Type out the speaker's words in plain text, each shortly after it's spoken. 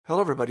Hello,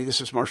 everybody. This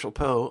is Marshall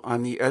Poe.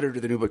 I'm the editor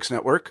of the New Books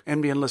Network.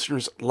 NBN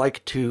listeners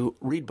like to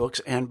read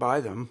books and buy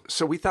them.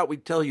 So we thought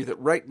we'd tell you that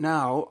right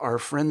now, our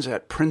friends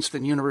at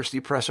Princeton University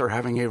Press are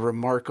having a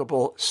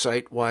remarkable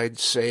site-wide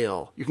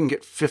sale. You can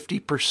get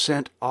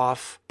 50%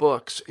 off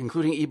books,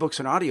 including ebooks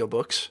and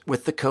audiobooks,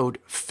 with the code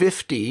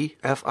 50,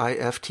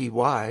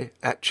 F-I-F-T-Y,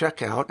 at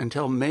checkout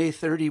until May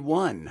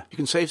 31. You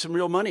can save some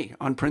real money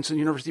on Princeton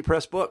University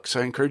Press books.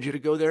 I encourage you to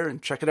go there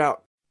and check it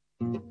out.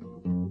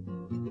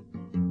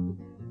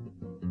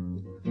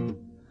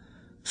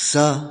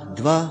 Со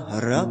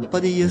двора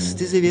подъезд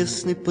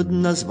известный под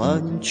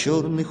названием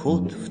 «Черный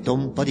ход». В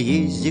том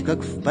подъезде, как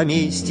в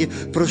поместье,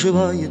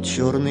 проживает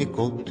черный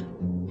кот.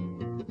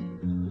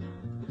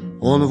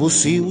 Он в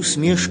усы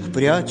усмешку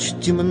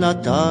прячет,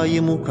 темнота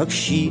ему как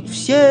щит.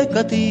 Все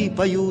коты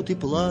поют и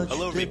плачут.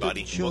 Hello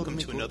everybody, welcome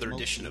to another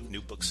edition of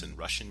New Books in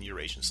Russian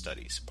Eurasian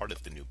Studies, part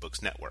of the New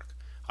Books Network.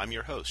 I'm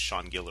your host,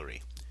 Sean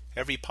Guillory.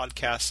 Every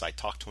podcast, I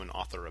talk to an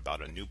author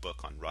about a new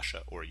book on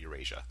Russia or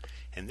Eurasia.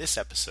 In this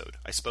episode,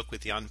 I spoke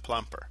with Jan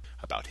Plamper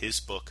about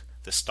his book,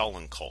 The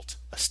Stalin Cult,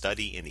 A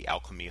Study in the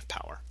Alchemy of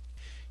Power.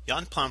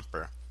 Jan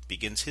Plamper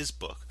begins his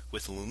book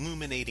with an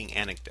illuminating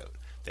anecdote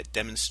that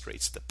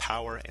demonstrates the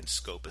power and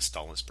scope of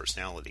Stalin's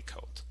personality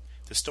cult.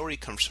 The story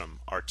comes from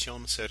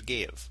Artyom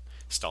Sergeyev,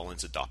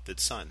 Stalin's adopted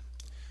son.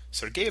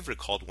 Sergeyev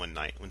recalled one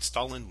night when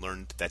Stalin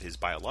learned that his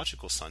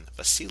biological son,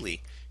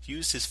 Vasily,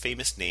 used his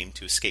famous name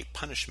to escape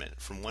punishment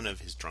from one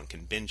of his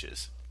drunken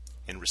binges.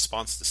 In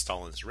response to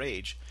Stalin's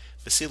rage,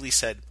 Vasily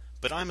said,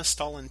 "But I'm a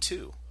Stalin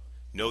too."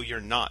 "No,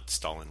 you're not,"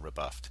 Stalin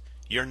rebuffed.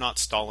 "You're not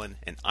Stalin,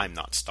 and I'm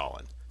not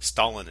Stalin.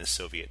 Stalin is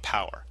Soviet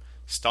power.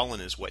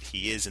 Stalin is what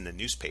he is in the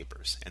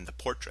newspapers and the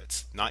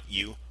portraits, not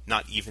you,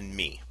 not even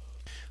me."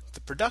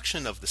 The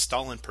production of the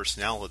Stalin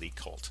personality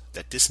cult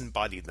that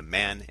disembodied the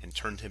man and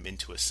turned him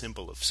into a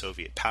symbol of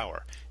Soviet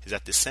power is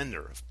at the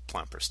center of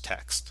Plamper's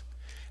text.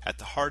 At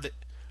the heart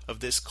of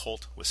this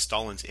cult was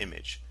Stalin's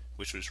image,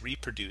 which was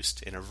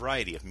reproduced in a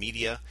variety of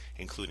media,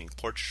 including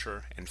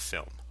portraiture and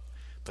film.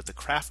 But the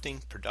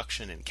crafting,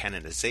 production, and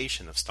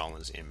canonization of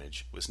Stalin's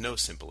image was no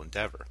simple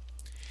endeavor.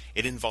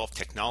 It involved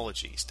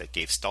technologies that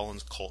gave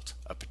Stalin's cult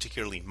a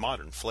particularly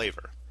modern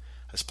flavor.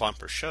 As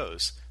Plamper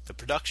shows, the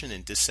production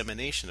and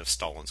dissemination of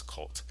Stalin's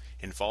cult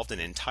involved an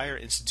entire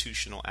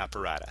institutional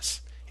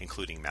apparatus,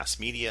 including mass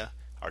media,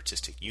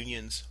 artistic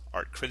unions,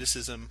 art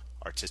criticism,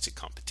 artistic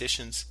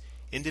competitions,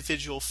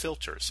 individual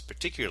filters,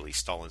 particularly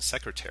Stalin's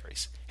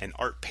secretaries, and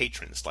art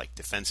patrons like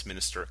Defense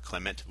Minister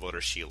Klement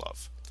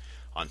Voroshilov,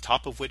 on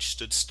top of which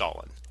stood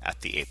Stalin at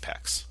the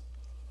apex.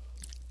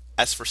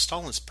 As for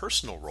Stalin's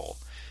personal role,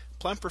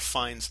 Plamper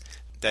finds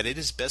that it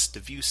is best to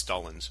view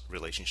Stalin's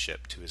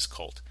relationship to his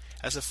cult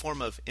as a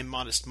form of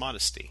immodest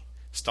modesty.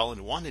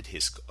 Stalin wanted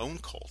his own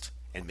cult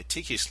and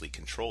meticulously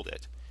controlled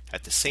it.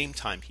 At the same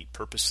time, he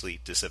purposely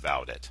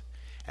disavowed it.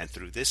 And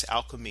through this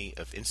alchemy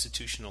of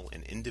institutional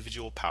and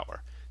individual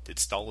power, did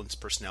Stalin's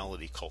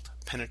personality cult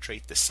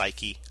penetrate the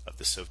psyche of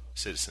the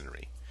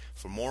citizenry.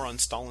 For more on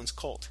Stalin's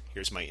cult,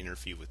 here's my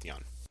interview with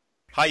Jan.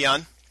 Hi,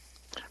 Jan.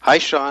 Hi,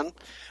 Sean.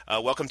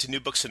 Welcome to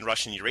New Books in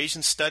Russian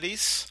Eurasian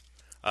Studies.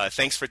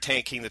 Thanks for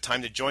taking the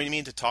time to join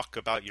me to talk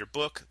about your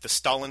book, The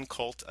Stalin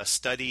Cult, A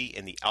Study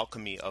in the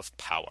Alchemy of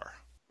Power.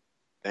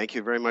 Thank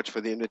you very much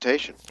for the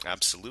invitation.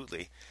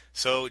 Absolutely.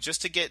 So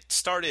just to get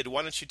started,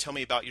 why don't you tell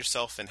me about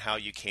yourself and how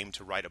you came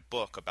to write a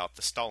book about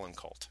the Stalin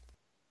cult?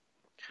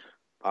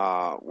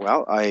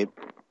 Well, I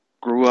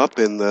grew up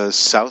in the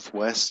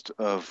southwest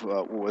of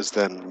what was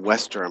then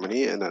West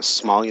Germany in a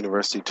small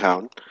university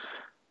town.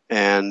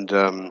 And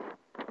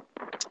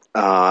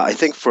I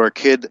think for a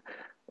kid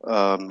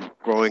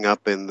growing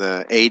up in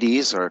the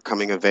 80s or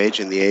coming of age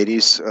in the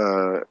 80s,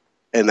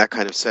 in that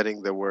kind of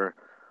setting, there were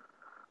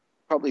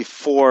probably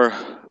four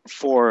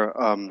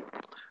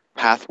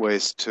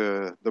pathways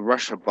to the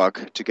Russia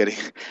bug, to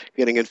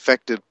getting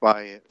infected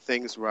by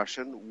things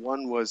Russian.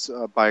 One was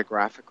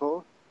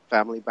biographical,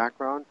 family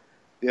background.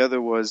 The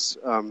other was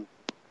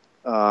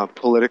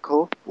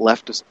political,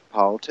 leftist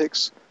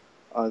politics.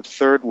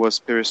 Third was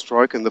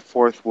perestroika, and the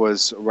fourth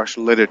was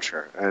Russian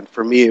literature. And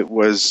for me, it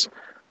was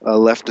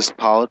leftist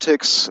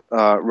politics,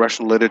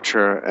 Russian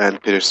literature,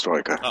 and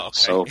perestroika. Oh, okay.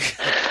 So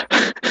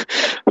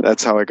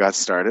that's how I got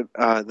started.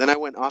 Then I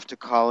went off to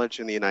college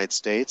in the United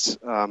States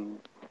on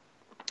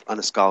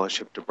a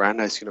scholarship to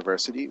Brandeis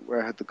University,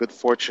 where I had the good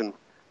fortune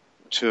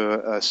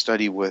to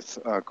study with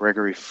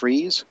Gregory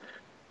Fries,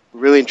 who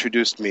really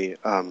introduced me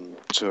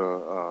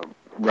to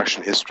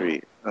Russian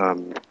history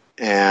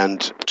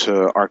and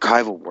to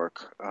archival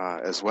work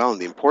as well, and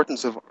the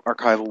importance of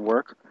archival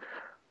work.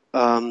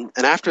 And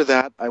after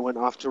that, I went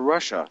off to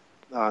Russia.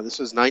 This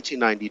was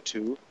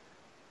 1992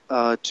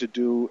 to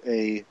do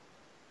a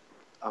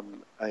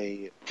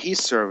peace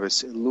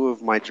service in lieu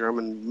of my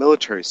German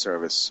military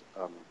service.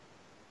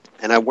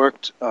 And I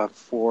worked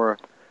for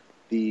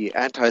the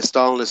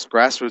anti-Stalinist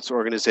grassroots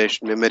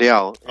organization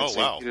Memorial in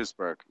St.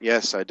 Petersburg.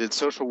 Yes, I did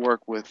social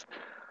work with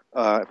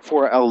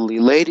 4 elderly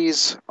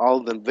ladies, all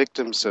of them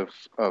victims of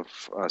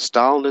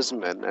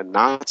Stalinism and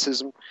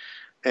Nazism.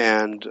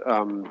 and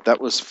that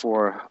was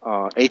for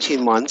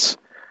 18 months,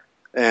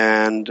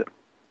 and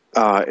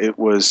it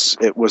was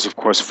of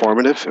course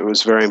formative. It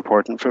was very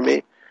important for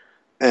me.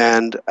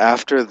 And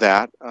after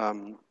that,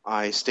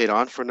 I stayed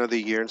on for another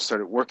year and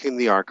started working in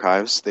the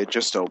archives. They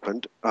just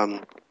opened,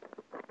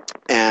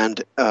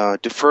 and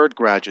deferred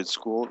graduate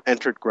school,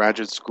 entered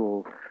graduate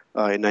school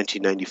in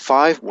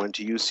 1995, went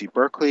to UC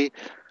Berkeley,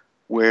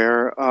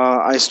 where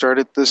I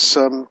started this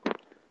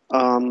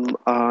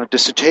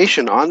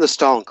dissertation on the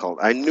Stalin cult.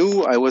 I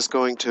knew I was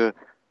going to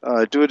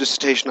do a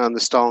dissertation on the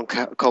Stalin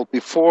cult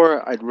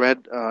before. I'd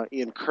read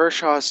Ian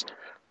Kershaw's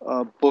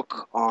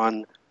book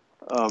on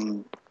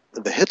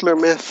the Hitler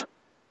myth.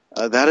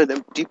 That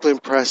had deeply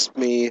impressed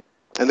me,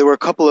 and there were a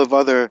couple of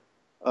other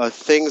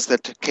things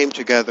that came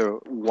together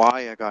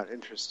why I got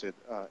interested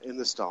in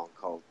the Stalin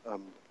cult.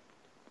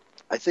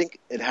 I think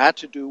it had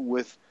to do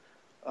with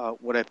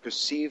what I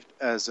perceived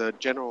as a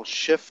general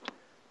shift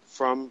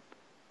from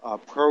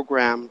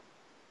program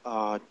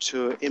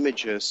to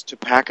images to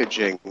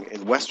packaging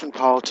in Western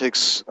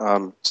politics,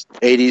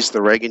 80s,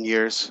 the Reagan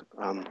years.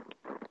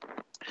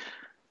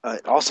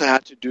 It also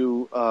had to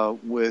do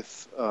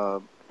with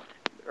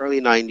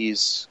early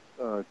 90s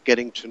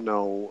getting to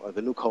know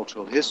the new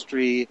cultural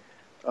history,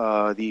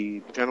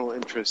 the general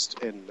interest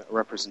in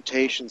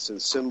representations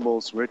and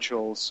symbols,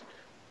 rituals,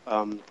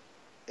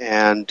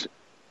 and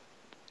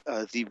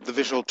the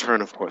visual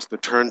turn, of course, the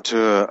turn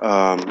to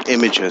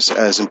images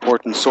as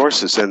important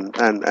sources and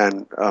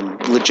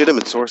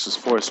legitimate sources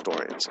for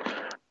historians. I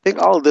think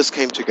all of this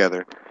came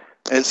together.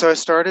 And so I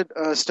started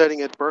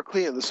studying at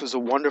Berkeley, and this was a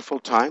wonderful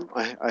time.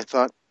 I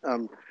thought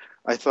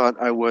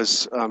I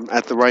was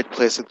at the right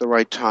place at the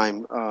right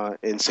time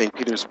in St.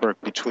 Petersburg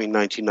between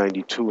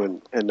 1992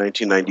 and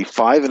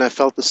 1995, and I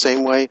felt the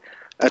same way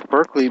at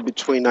Berkeley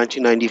between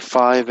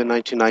 1995 and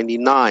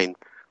 1999,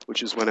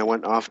 which is when I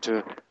went off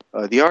to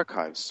the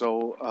archives.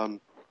 So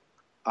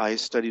I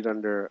studied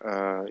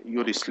under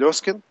Yuri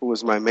Slyoskin, who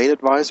was my main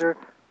advisor.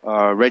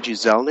 Reggie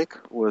Zelnick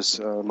was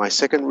my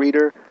second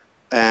reader,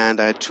 and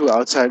I had two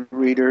outside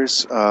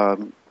readers,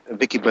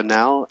 Vicky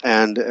Bonnell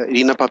and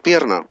Irina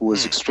Papirna, who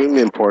was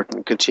extremely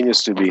important,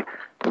 continues to be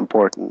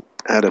important,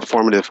 had a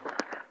formative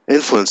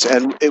influence.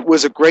 And it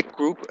was a great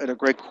group and a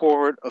great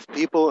cohort of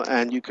people,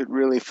 and you could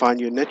really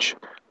find your niche.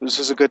 This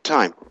was a good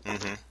time.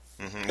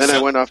 Mm-hmm. Mm-hmm. Then I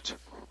went off to...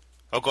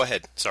 Oh, go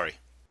ahead. Sorry.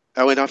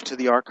 I went off to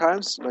the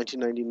archives,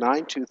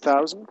 1999,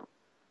 2000,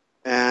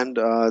 and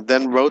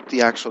then wrote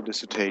the actual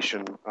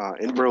dissertation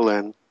in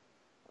Berlin,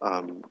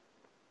 and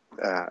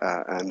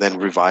then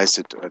revised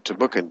it to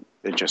book, and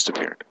it just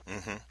appeared.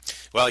 Mm-hmm.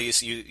 Well,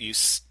 you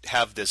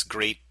have this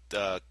great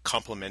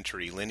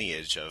complementary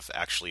lineage of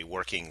actually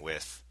working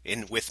with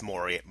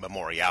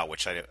Memorial,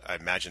 which I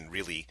imagine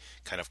really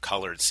kind of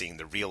colored seeing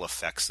the real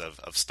effects of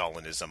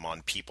Stalinism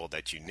on people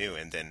that you knew,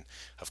 and then,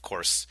 of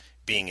course,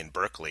 being in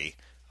Berkeley,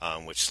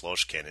 which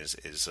Sloshkin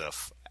is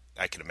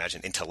I can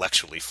imagine,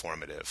 intellectually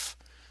formative.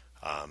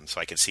 So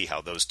I can see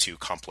how those two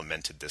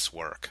complemented this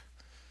work.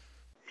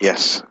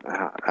 Yes,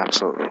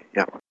 absolutely,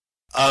 yeah.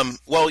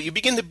 Well, you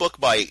begin the book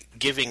by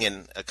giving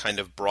a kind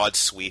of broad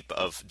sweep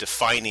of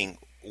defining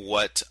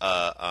what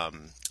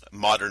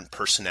modern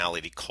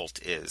personality cult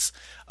is.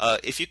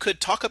 If you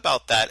could talk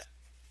about that,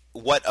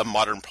 what a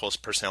modern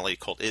personality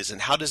cult is,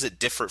 and how does it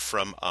differ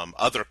from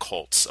other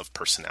cults of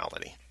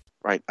personality?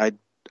 Right. I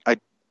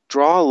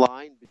draw a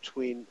line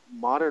between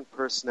modern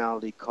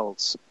personality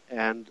cults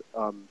and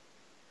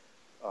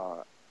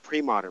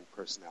pre-modern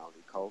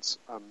personality cults.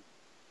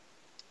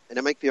 And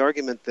I make the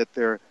argument that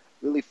there are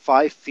really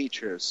 5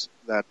 features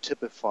that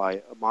typify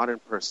a modern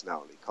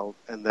personality cult,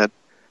 and that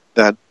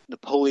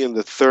Napoleon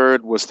III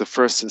was the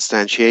first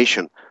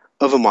instantiation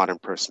of a modern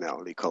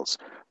personality cult.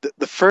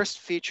 The first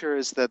feature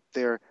is that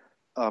they're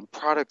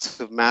products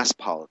of mass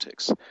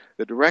politics.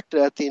 They're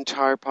directed at the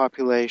entire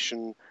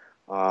population.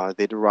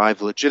 They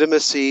derive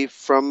legitimacy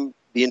from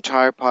the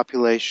entire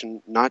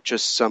population, not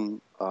just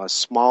some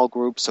small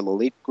group, some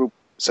elite group,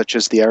 such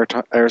as the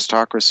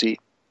aristocracy.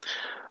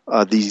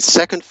 The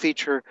second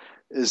feature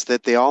is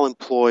that they all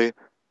employ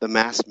the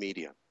mass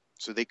media.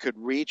 So they could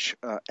reach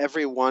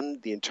everyone,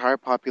 the entire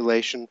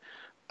population,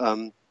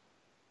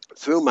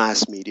 through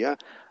mass media.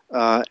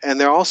 And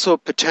they're also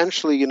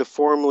potentially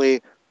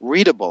uniformly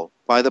readable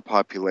by the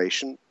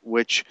population,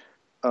 which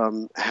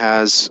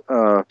has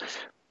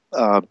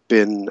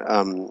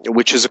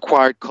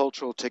acquired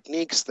cultural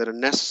techniques that are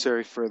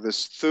necessary for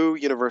this through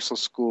universal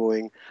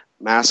schooling,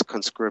 mass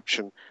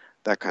conscription,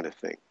 that kind of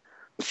thing.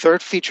 The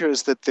third feature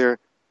is that they're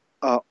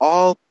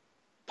all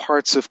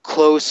parts of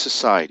closed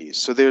societies.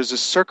 So there's a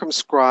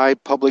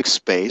circumscribed public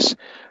space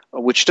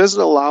which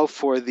doesn't allow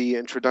for the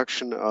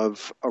introduction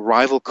of a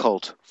rival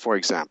cult, for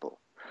example.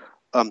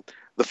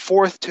 The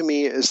fourth, to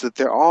me, is that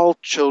they're all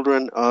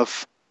children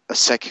of a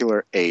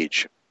secular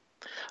age.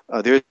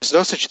 There's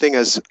no such thing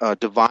as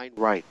divine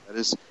right. That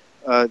is,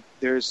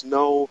 there's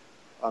no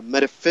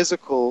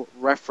metaphysical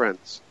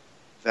reference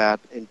that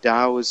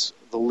endows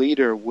the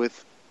leader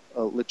with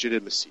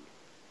legitimacy.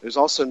 There's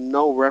also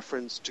no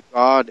reference to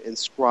God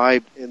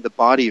inscribed in the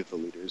body of the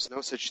leader. There's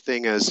no such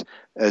thing as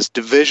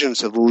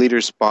divisions of the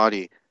leader's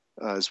body,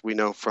 as we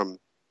know from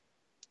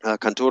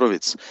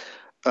Kantorowicz.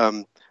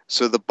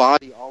 So the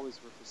body always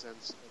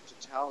represents a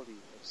totality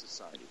of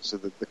society. So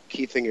the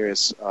key thing here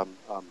is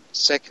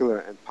secular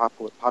and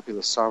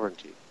popular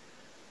sovereignty.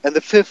 And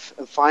the fifth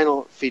and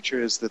final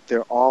feature is that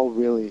they're all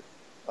really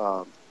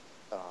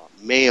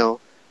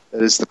male.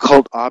 That is, the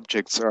cult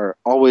objects are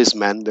always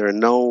men. There are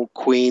no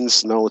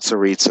queens, no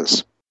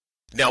tsaritsas.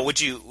 Now,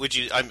 would you?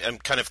 I'm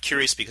kind of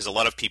curious because a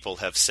lot of people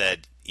have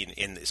said,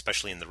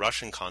 especially in the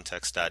Russian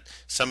context, that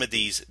some of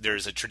these,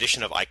 there's a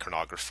tradition of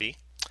iconography,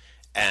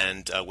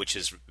 and which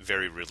is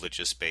very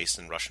religious based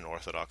in Russian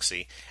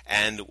Orthodoxy,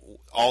 and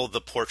all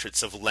the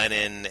portraits of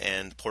Lenin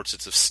and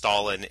portraits of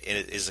Stalin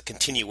is a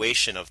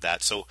continuation of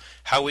that. So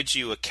how would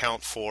you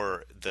account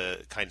for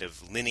the kind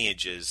of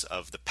lineages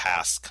of the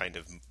past kind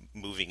of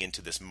moving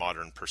into this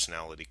modern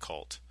personality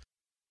cult?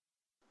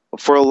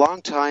 For a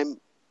long time,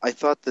 I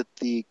thought that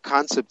the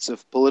concepts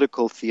of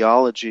political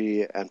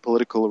theology and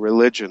political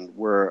religion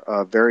were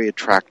very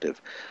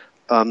attractive.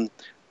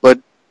 But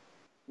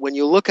when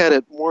you look at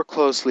it more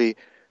closely,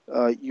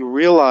 you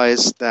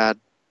realize that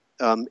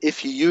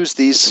if you use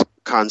these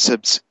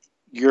concepts,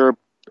 you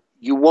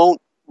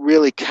won't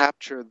really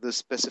capture the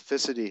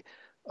specificity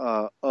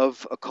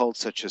of a cult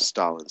such as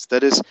Stalin's.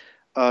 That is,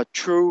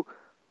 true,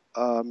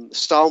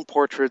 Stalin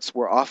portraits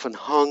were often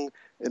hung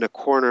in a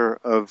corner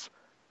of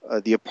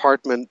the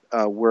apartment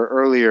where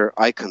earlier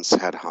icons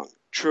had hung.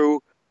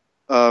 True,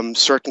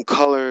 certain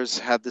colors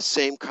had the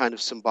same kind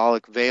of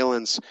symbolic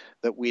valence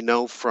that we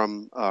know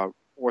from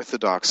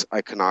Orthodox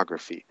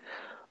iconography.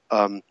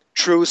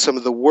 True, some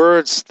of the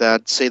words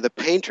that, say, the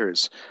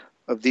painters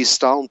of these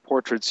Stalin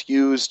portraits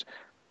used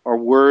are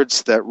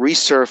words that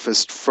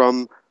resurfaced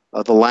from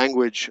the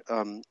language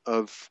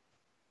of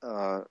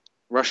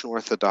Russian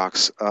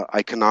Orthodox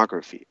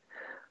iconography.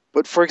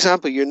 But, for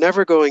example, you're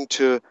never going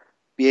to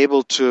be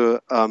able to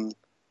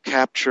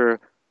capture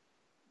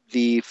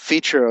the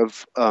feature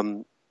of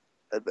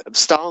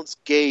Stalin's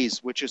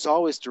gaze, which is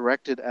always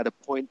directed at a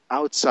point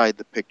outside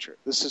the picture.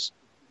 This is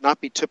not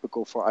be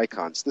typical for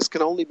icons. This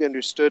can only be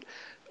understood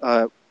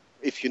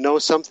if you know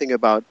something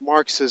about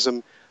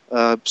Marxism.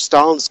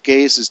 Stalin's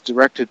gaze is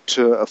directed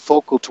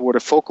toward a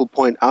focal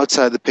point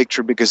outside the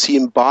picture because he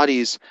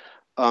embodies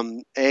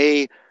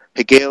a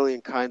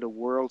Hegelian kind of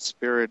world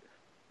spirit.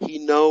 He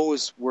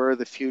knows where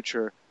the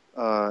future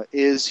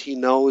is. He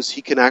knows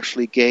he can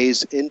actually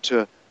gaze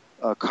into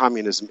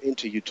communism,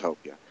 into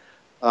utopia.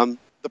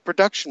 The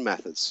production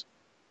methods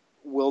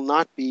will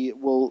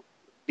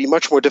be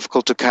much more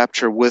difficult to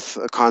capture with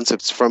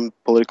concepts from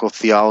political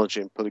theology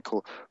and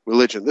political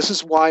religion. This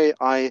is why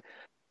I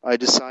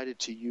decided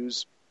to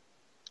use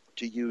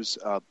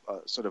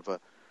sort of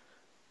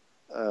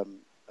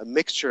a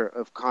mixture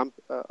of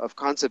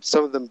concepts.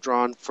 Some of them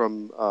drawn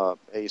from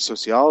a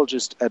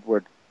sociologist,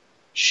 Edward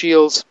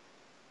Shields,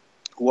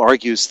 who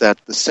argues that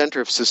the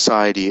center of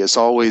society is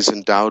always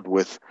endowed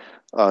with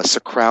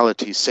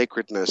sacrality,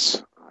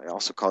 sacredness. I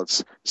also call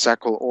it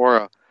sacral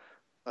aura.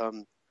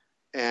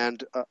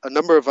 And a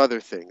number of other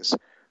things.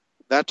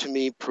 That, to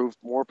me, proved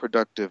more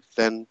productive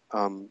than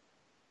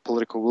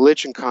political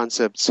religion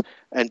concepts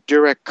and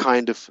direct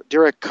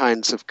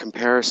kinds of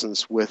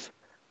comparisons with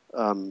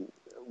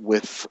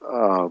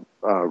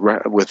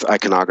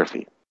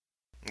iconography.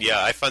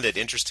 Yeah, I found it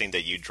interesting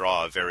that you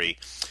draw a very,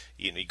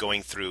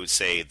 going through,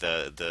 say,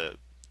 the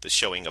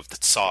showing of the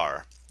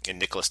Tsar and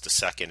Nicholas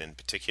II in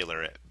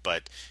particular,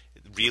 but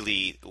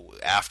really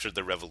after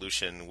the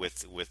revolution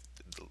with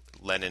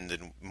Lenin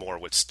and more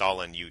with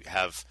Stalin, you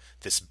have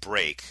this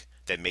break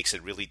that makes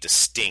it really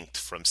distinct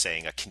from,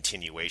 saying, a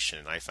continuation.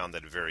 And I found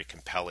that a very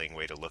compelling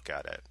way to look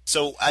at it.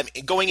 So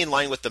going in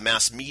line with the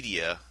mass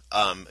media,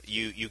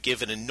 you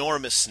give an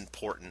enormous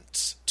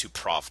importance to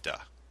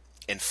Pravda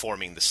in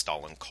forming the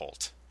Stalin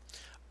cult.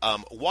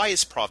 Why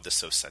is Pravda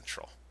so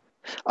central?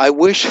 I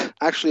wish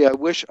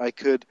I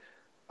could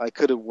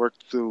have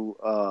worked through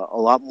a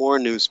lot more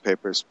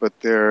newspapers, but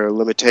there are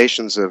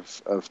limitations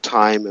of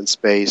time and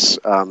space.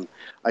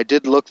 I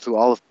did look through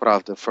all of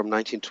Pravda from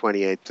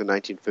 1928 to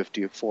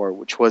 1954,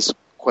 which was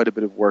quite a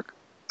bit of work,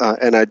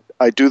 and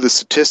I do the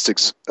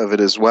statistics of it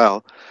as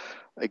well.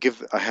 I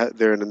had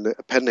there in the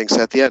appendix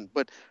at the end.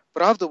 But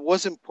Pravda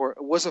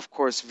was of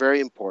course very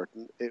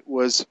important. It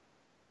was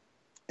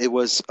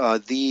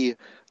the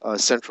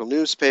central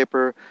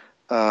newspaper.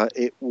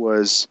 It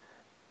was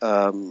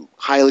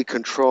highly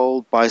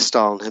controlled by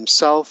Stalin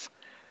himself.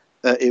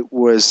 It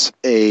was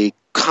a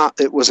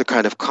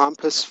kind of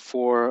compass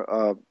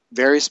for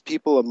various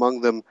people,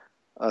 among them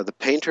the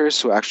painters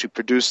who actually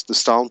produced the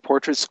Stalin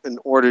portraits in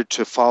order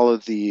to follow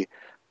the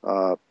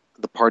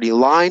party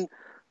line.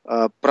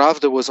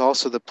 Pravda was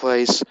also the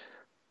place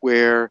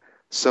where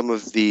some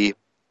of the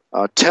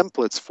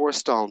templates for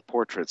Stalin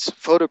portraits,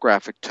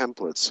 photographic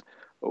templates,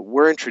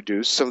 were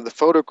introduced. Some of the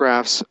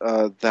photographs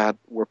that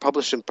were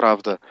published in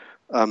Pravda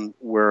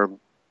were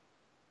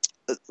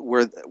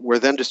were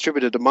then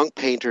distributed among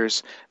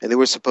painters, and they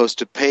were supposed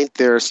to paint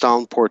their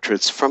Stalin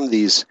portraits from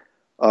these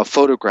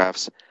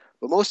photographs.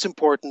 But most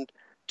important,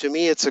 to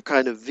me, it's a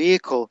kind of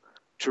vehicle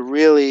to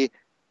really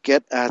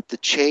get at the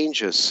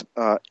changes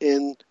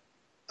in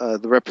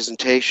the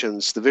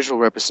representations, the visual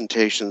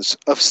representations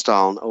of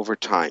Stalin over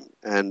time.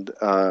 And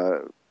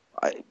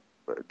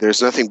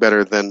there's nothing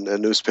better than a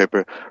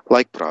newspaper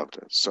like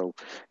Pravda. So,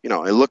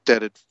 I looked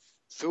at it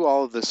through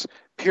all of this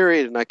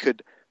period, and I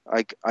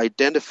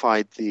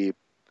identified the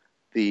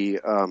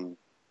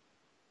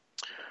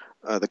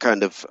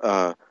kind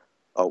of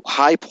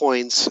high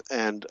points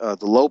and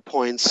the low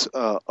points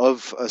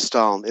of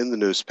Stalin in the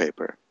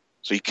newspaper.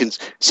 So you can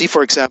see,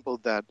 for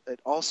example, that it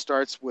all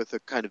starts with a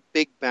kind of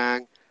big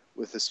bang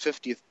with his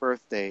 50th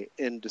birthday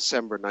in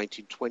December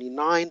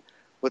 1929.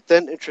 But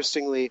then,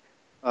 interestingly,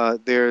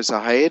 there's a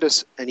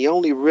hiatus, and he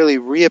only really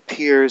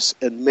reappears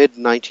in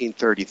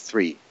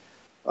mid-1933.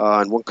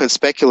 And one can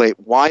speculate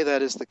why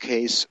that is the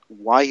case,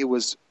 why he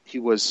was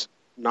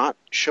not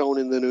shown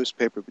in the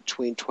newspaper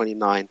between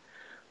 29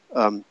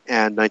 and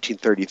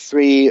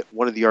 1933.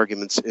 One of the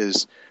arguments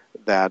is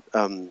that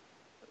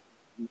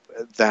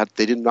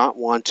they did not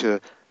want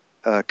to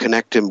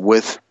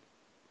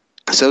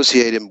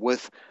associate him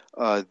with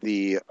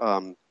the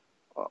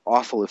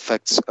awful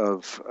effects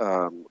of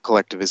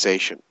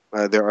collectivization.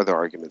 There are other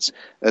arguments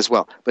as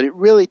well. But it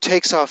really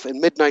takes off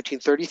in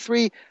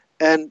mid-1933,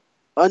 and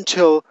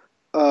until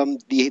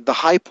the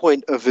high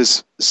point of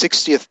his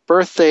 60th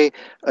birthday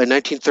in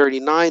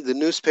 1939, the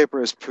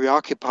newspaper is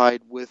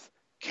preoccupied with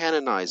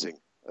canonizing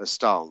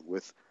Stalin,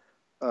 with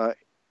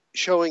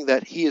showing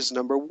that he is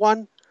number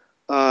one,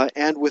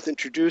 and with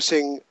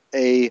introducing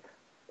a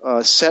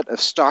set of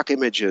stock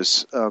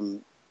images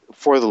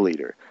for the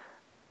leader.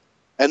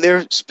 And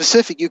they're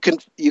specific. You can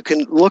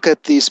look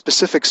at the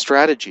specific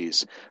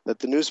strategies that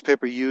the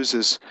newspaper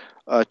uses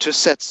to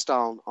set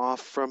Stalin off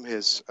from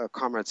his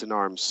comrades in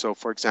arms. So,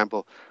 for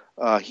example,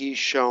 he's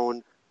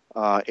shown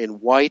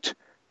in white,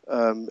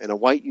 in a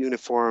white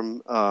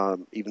uniform,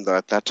 even though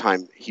at that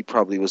time he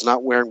probably was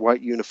not wearing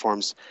white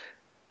uniforms.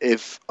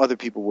 If other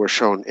people were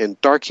shown in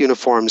dark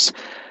uniforms,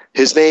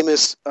 his name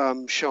is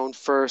shown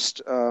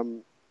first,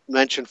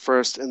 mentioned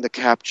first in the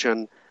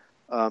caption.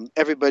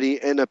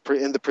 Everybody in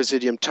the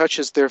Presidium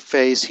touches their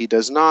face. He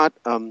does not.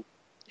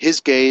 His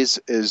gaze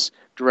is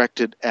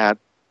directed at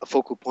a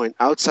focal point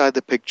outside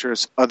the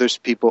pictures. Other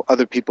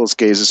people's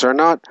gazes are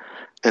not,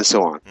 and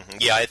so on. Mm-hmm.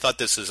 Yeah, I thought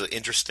this is an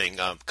interesting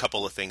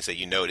couple of things that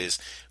you note is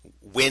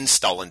when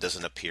Stalin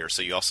doesn't appear.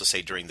 So you also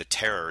say during the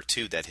terror,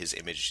 too, that his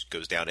image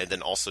goes down, and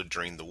then also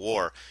during the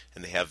war,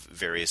 and they have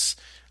various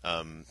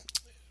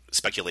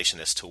speculation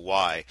as to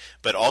why.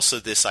 But also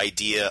this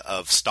idea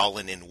of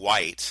Stalin in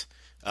white,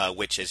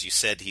 which, as you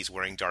said, he's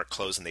wearing dark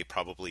clothes, and they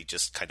probably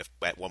just kind of,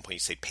 at one point you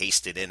say,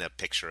 pasted in a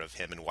picture of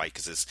him in white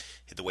because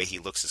the way he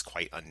looks is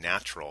quite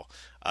unnatural,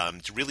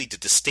 to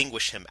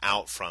distinguish him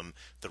out from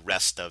the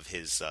rest of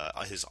his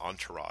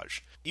entourage.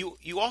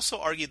 You also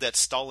argue that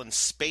Stalin's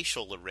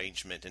spatial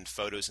arrangement in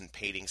photos and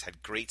paintings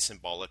had great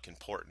symbolic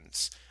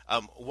importance.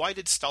 Why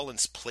did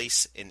Stalin's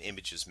place in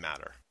images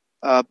matter?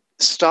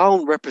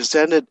 Stalin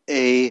represented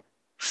a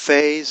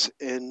phase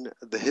in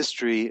the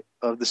history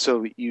of the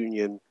Soviet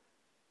Union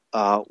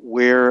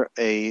where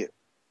a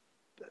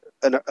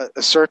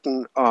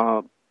certain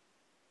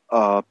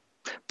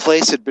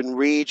place had been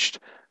reached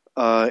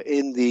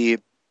in the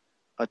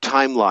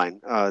timeline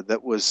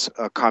that was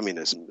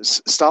communism.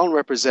 Stalin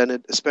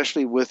represented,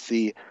 especially with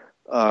the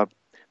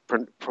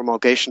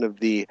promulgation of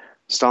the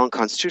Stalin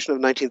Constitution of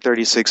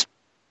 1936,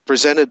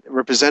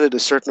 represented a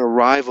certain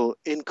arrival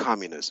in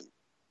communism.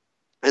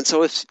 And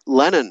so if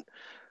Lenin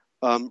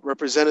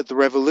represented the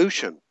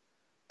revolution,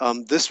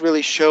 this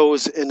really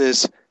shows in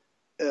his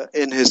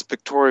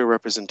pictorial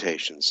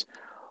representations.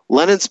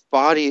 Lenin's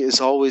body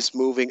is always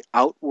moving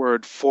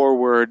outward,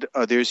 forward.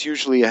 There's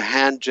usually a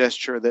hand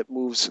gesture that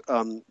moves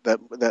moves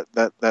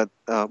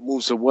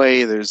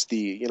away. There's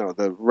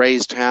the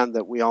raised hand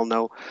that we all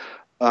know.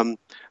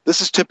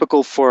 This is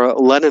typical for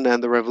Lenin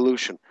and the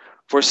revolution.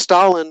 For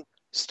Stalin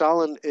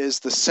is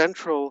the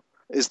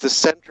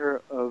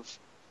center of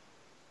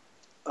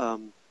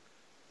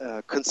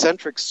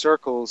concentric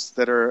circles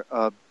that are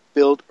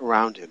built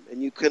around him,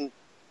 and you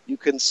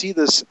can see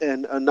this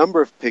in a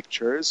number of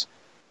pictures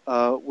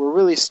where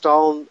really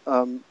Stalin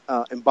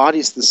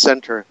embodies the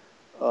center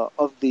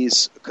of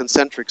these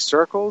concentric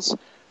circles,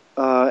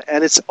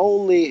 and it's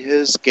only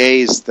his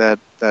gaze that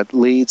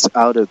leads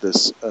out of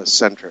this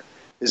center,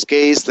 his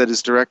gaze that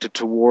is directed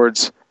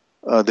towards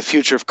the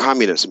future of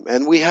communism.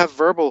 And we have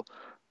verbal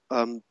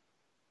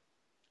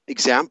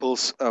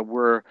examples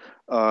where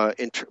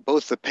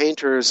both the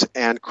painters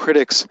and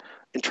critics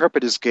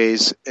interpret his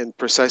gaze in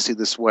precisely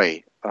this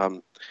way.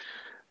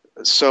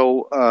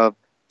 So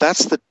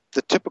that's the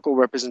typical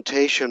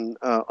representation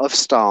of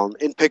Stalin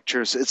in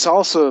pictures. It's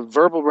also a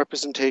verbal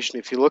representation.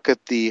 If you look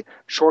at the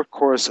short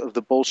course of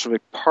the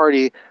Bolshevik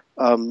Party,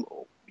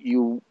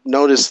 you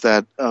notice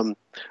that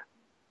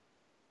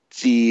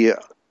the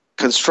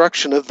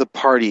construction of the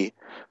party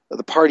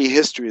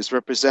history is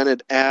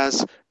represented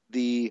as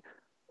the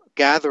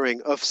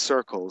gathering of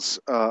circles.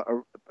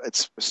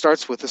 It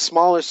starts with a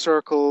smaller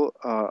circle,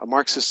 a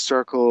Marxist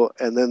circle,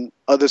 and then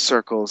other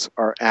circles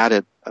are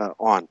added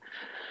on.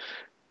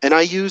 And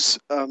I use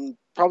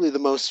probably the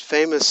most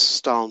famous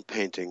Stalin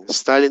painting,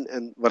 Stalin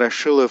and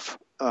Voroshilov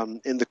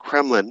in the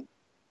Kremlin,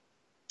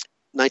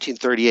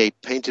 1938,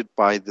 painted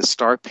by the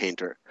star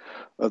painter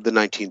of the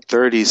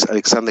 1930s,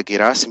 Alexander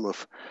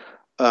Gerasimov.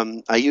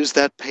 I use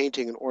that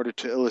painting in order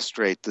to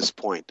illustrate this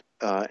point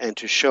and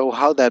to show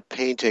how that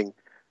painting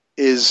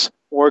is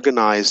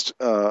organized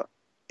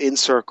in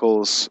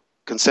circles,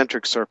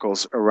 concentric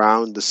circles,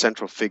 around the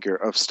central figure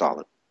of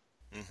Stalin.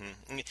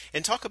 Mm-hmm.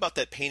 And talk about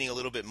that painting a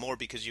little bit more,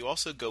 because you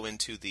also go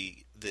into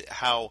the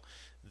how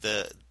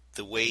the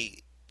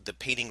way the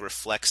painting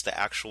reflects the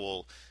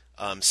actual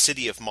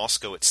city of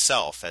Moscow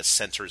itself as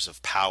centers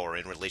of power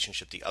in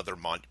relationship to the other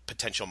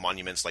potential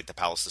monuments like the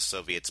Palace of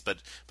Soviets, but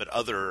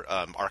other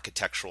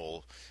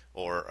architectural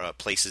or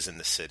places in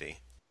the city.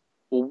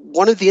 Well,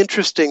 one of the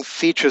interesting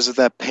features of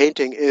that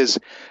painting is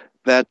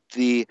that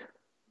the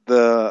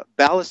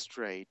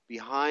balustrade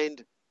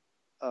behind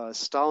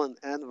Stalin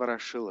and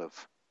Voroshilov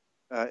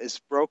is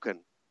broken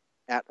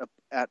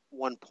at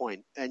one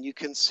point, and you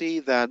can see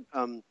that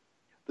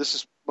this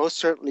is most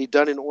certainly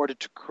done in order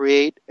to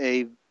create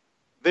a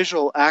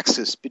visual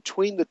axis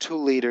between the two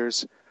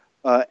leaders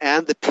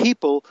and the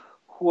people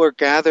who are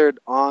gathered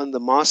on the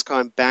Moscow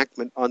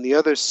embankment on the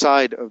other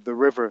side of the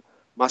river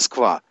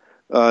Moskva.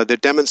 They're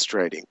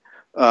demonstrating.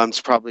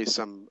 It's probably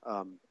some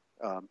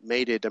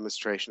May Day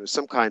demonstration or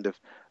some kind of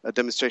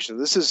demonstration.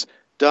 This is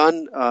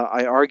done,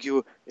 I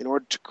argue, in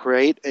order to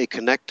create a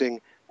connecting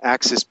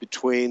axis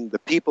between the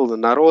people, the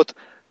Narod,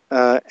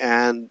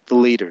 and the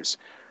leaders.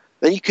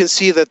 Then you can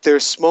see that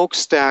there's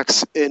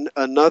smokestacks in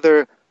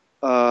another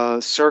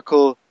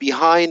circle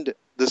behind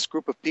this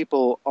group of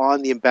people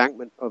on the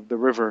embankment of the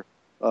river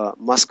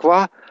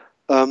Moskva,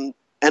 and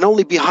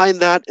only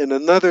behind that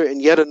in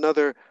yet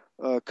another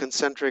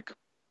concentric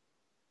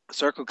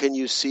circle can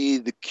you see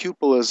the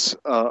cupolas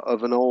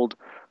of an old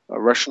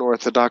Russian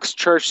Orthodox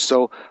church.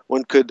 So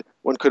one could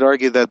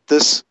argue that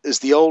this is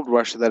the old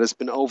Russia that has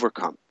been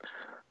overcome.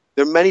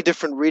 There are many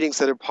different readings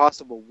that are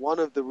possible. One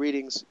of the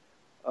readings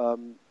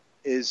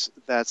is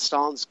that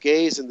Stalin's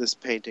gaze in this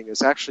painting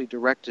is actually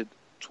directed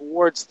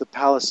towards the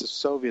Palace of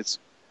Soviets,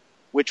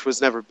 which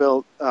was never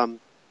built, and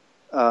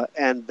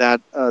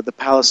that the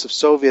Palace of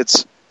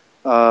Soviets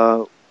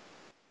was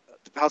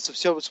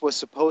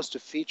supposed to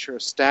feature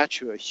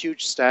a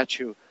huge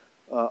statue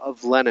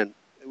of Lenin.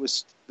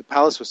 The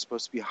palace was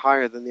supposed to be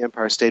higher than the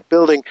Empire State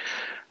Building,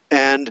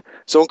 and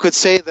so one could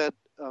say that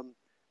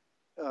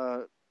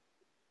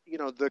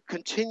the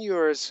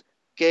continuer's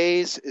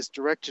gaze is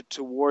directed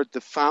toward the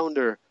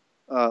founder,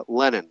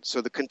 Lenin.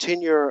 So the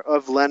continuer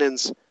of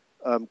Lenin's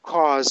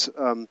cause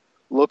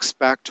looks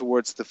back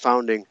towards the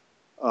founding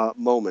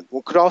moment.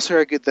 One could also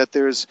argue that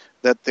there is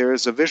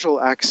a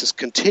visual axis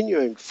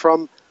continuing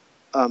from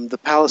the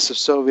Palace of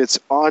Soviets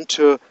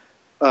onto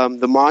a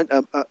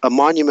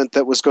monument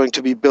that was going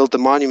to be built, the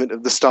monument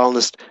of the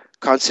Stalinist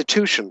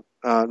Constitution,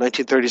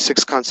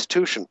 1936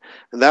 Constitution.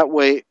 And that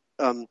way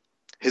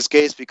his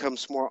gaze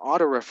becomes more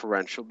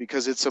autoreferential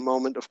because it's a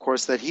moment, of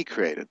course, that he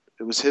created.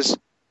 It was his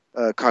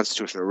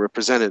constitution, or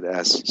represented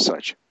as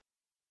such.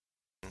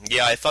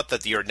 Yeah, I thought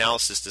that your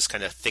analysis, this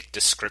kind of thick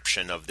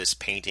description of this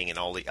painting and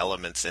all the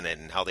elements in it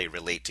and how they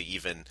relate to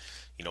even,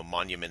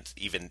 monuments,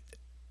 even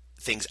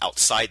things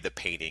outside the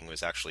painting,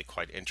 was actually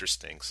quite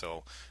interesting.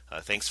 So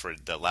thanks for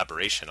the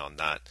elaboration on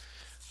that.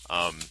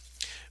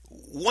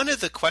 One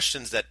of the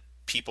questions that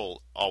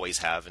people always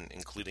have, and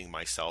including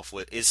myself,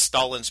 is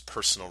Stalin's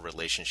personal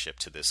relationship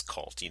to this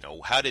cult.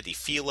 How did he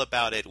feel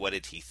about it? What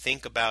did he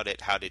think about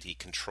it? How did he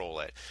control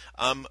it?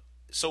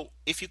 So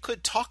if you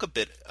could talk a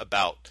bit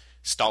about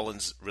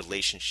Stalin's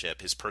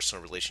relationship, his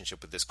personal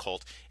relationship with this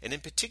cult, and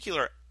in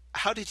particular,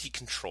 how did he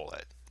control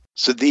it?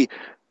 So the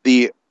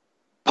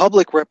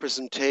public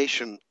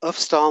representation of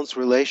Stalin's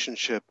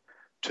relationship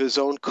to his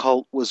own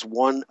cult was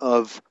one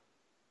of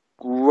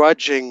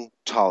grudging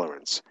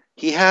tolerance.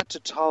 He had to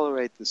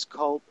tolerate this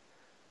cult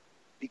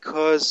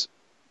because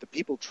the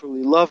people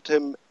truly loved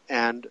him,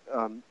 and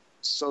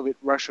Soviet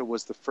Russia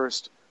was the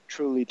first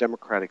truly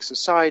democratic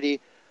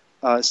society.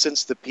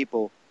 Since the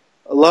people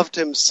loved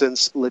him,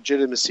 since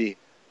legitimacy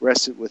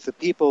rested with the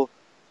people,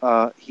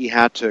 he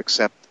had to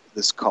accept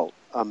this cult.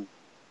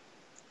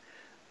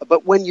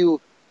 But when you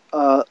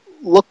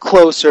look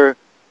closer,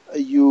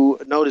 you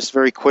notice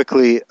very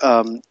quickly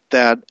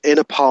that in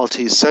a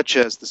polity such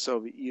as the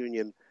Soviet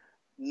Union,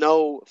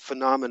 no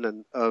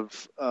phenomenon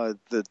of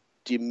the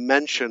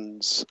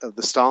dimensions of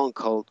the Stalin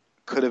cult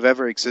could have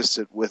ever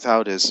existed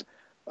without his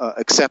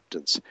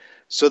acceptance.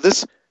 So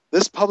this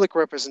public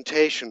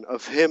representation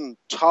of him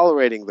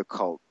tolerating the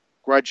cult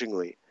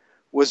grudgingly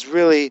was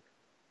really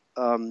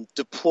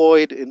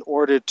deployed in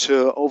order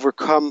to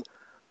overcome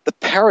the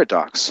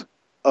paradox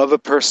of a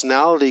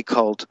personality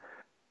cult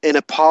in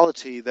a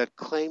polity that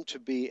claimed to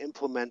be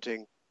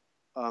implementing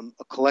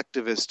a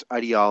collectivist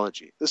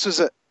ideology.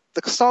 The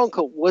Stalin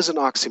cult was an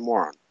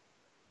oxymoron,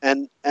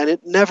 and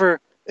it never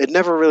it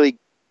never really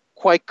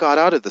quite got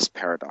out of this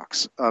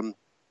paradox.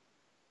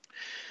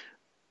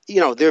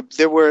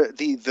 There were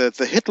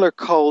the Hitler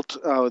cult,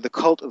 the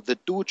cult of the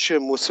Duce,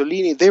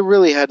 Mussolini. They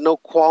really had no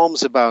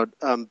qualms about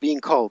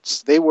being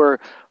cults. There were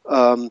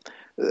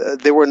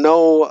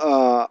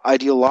no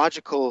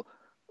ideological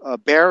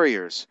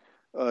barriers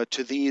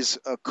to these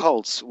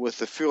cults with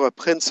the Führer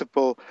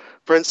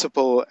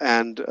principle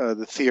and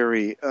the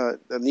theory,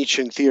 the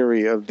Nietzschean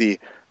theory of the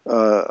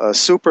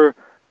super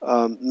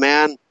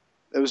man.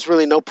 There was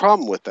really no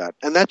problem with that,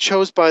 and that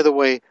shows, by the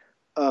way,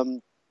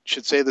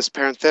 should say this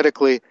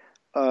parenthetically.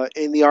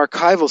 In the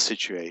archival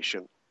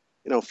situation,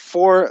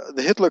 for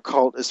the Hitler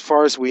cult, as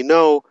far as we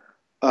know,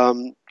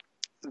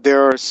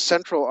 there are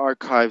central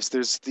archives.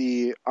 There's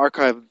the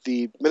archive,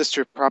 the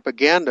Ministry of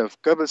Propaganda of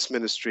Goebbels'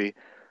 ministry,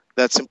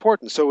 that's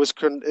important. So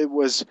it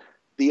was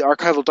the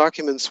archival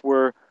documents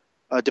were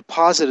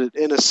deposited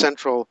in a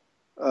central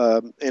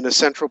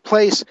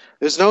place.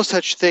 There's no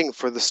such thing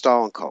for the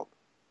Stalin cult.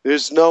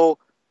 There's no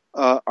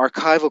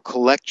archival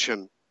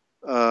collection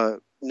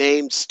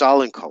named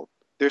Stalin cult.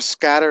 They're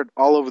scattered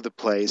all over the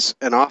place,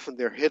 and often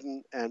they're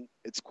hidden, and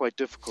it's quite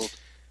difficult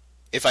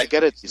to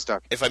get at these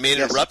documents. If I may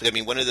interrupt, I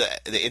mean, one of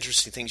the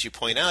interesting things you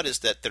point out is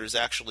that there's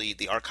actually,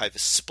 the archive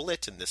is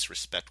split in this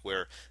respect,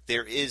 where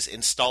there is,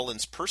 in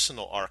Stalin's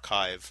personal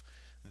archive,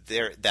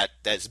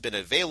 that's been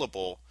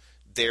available,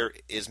 there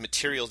is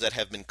materials that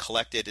have been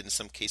collected, in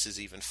some cases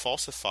even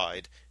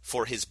falsified,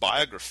 for his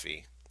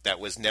biography that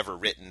was never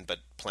written but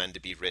planned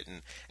to be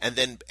written. And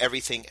then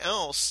everything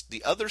else,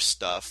 the other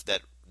stuff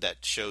that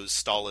shows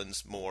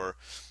Stalin's more,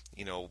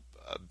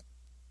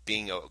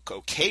 being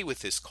okay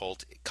with his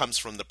cult, comes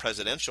from the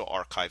presidential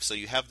archive. So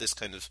you have this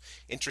kind of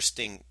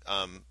interesting,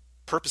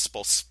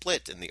 purposeful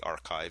split in the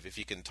archive. If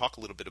you can talk a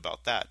little bit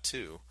about that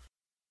too.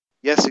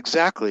 Yes,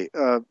 exactly.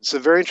 It's a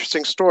very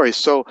interesting story.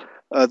 So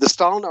the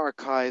Stalin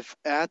archive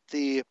at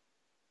the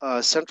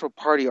Central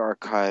Party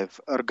Archive,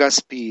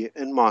 Rgospi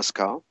in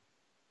Moscow,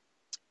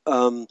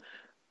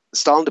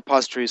 Stalin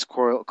Depository is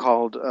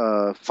called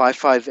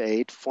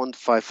 558, Fund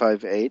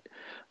 558,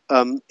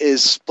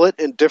 is split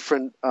in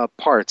different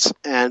parts.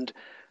 And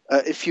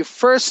if you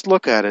first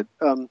look at it,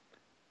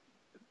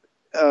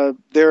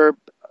 there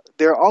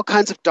are all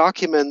kinds of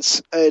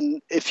documents,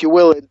 and if you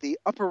will, in the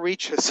upper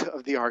reaches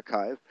of the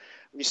archive.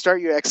 When you start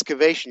your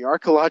excavation, your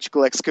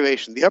archaeological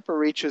excavation, the upper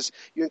reaches,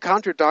 you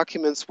encounter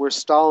documents where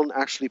Stalin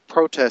actually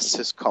protests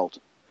his cult.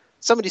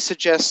 Somebody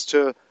suggests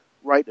to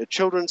write a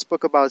children's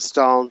book about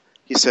Stalin.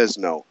 He says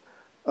no.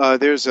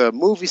 There's a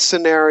movie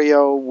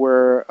scenario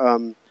where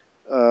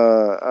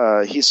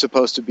he's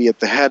supposed to be at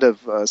the head of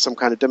some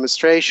kind of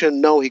demonstration.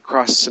 No, he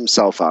crosses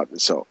himself out,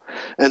 and so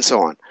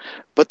on.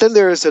 But then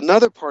there is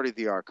another part of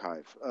the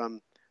archive,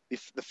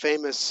 the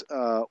famous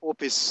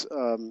Opus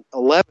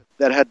 11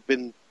 that had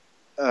been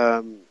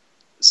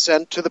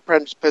sent to the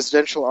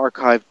presidential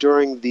archive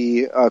during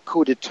the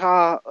coup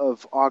d'etat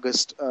of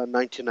August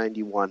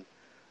 1991.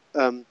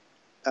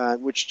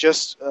 Which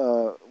just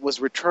was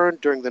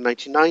returned during the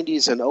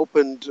 1990s and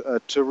opened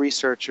to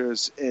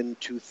researchers in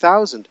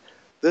 2000.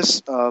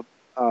 This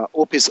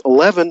Opus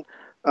 11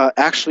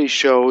 actually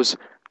shows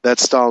that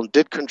Stalin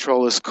did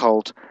control his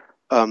cult,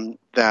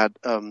 that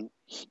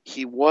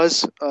he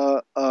was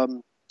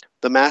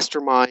the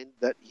mastermind,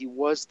 that he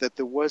was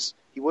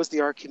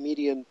the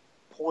Archimedean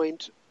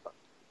point.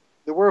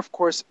 There were, of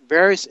course,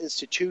 various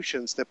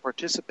institutions that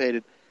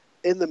participated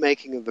in the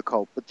making of the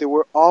cult, but they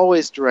were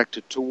always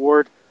directed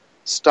toward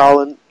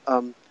Stalin,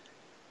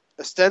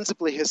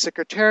 ostensibly his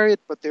secretariat,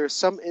 but there are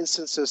some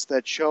instances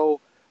that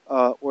show,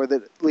 or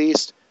that at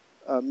least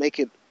make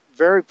it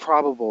very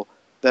probable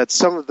that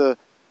some of the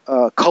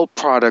cult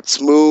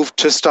products moved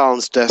to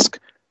Stalin's desk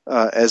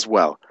as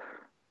well.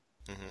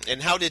 Mm-hmm.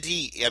 And how did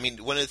he, I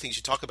mean, one of the things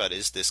you talk about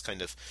is this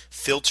kind of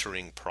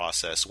filtering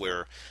process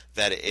where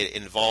that it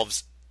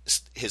involves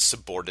his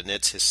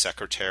subordinates, his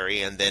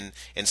secretary, and then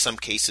in some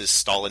cases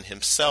Stalin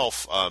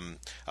himself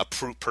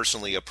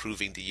personally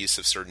approving the use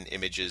of certain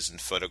images and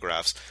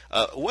photographs.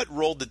 What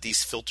role did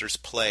these filters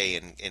play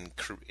in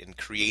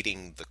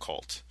creating the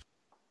cult?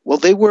 Well,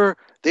 they were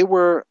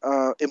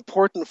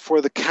important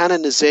for the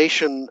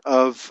canonization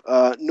of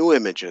new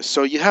images.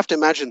 So you have to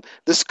imagine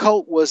this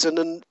cult was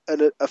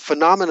a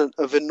phenomenon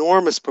of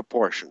enormous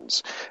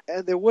proportions,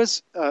 and there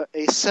was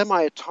a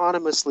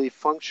semi-autonomously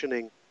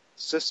functioning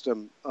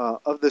system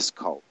of this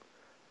cult,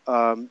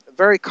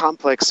 very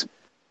complex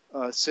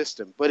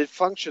system, but it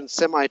functioned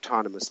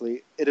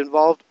semi-autonomously. It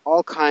involved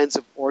all kinds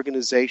of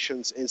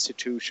organizations,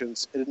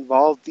 institutions. It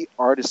involved the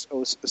artist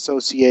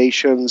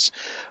associations.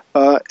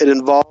 It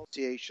involved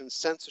associations,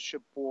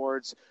 censorship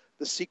boards,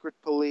 the secret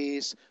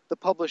police, the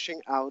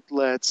publishing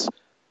outlets,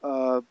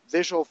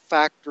 visual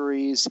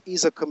factories,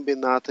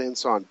 Isa-Kombinate, and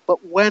so on.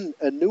 But when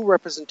a new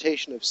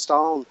representation of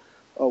Stalin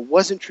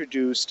was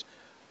introduced,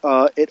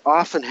 it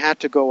often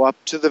had to go up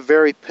to the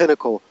very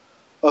pinnacle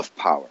of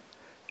power.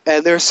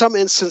 And there are some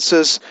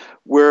instances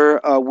where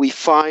we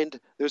find,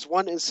 there's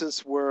one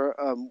instance where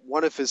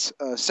one of his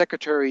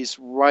secretaries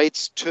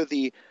writes to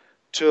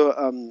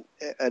an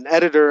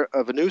editor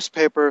of a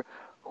newspaper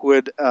who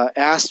had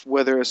asked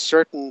whether a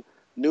certain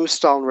new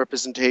Stalin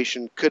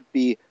representation could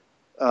be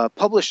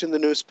published in the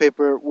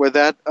newspaper, where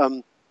that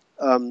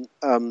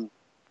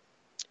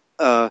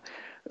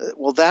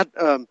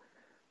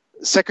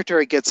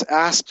secretary gets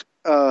asked,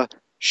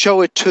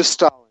 show it to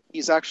Stalin.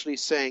 He's actually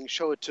saying,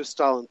 show it to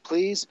Stalin,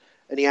 please,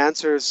 and he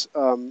answers,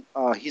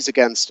 he's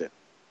against it.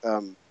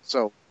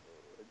 So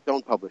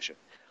don't publish it.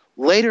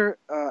 Later,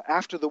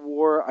 after the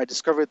war, I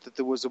discovered that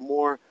there was a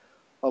more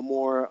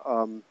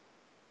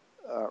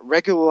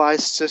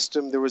regularized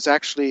system. There was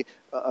actually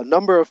a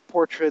number of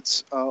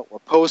portraits or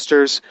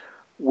posters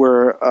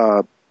were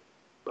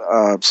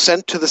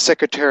sent to the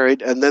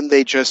Secretariat, and then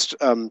they just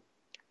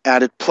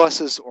added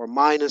pluses or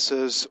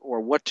minuses or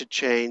what to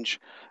change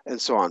and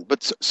so on.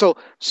 But so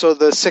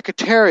the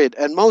Secretariat,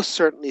 and most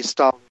certainly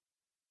Stalin.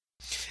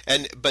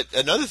 But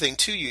another thing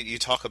too, you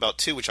talk about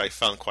too, which I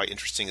found quite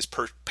interesting, is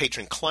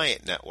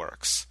patron-client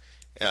networks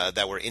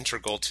that were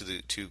integral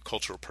to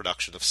cultural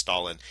production of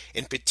Stalin.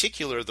 In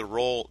particular,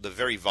 the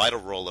very vital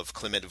role of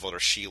Klement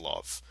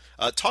Voroshilov.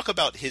 Talk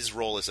about his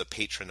role as a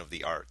patron of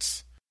the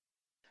arts.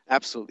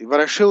 Absolutely,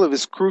 Voroshilov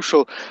is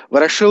crucial.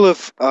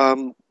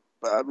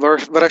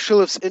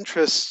 Voroshilov's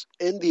interest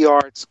in the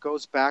arts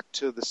goes back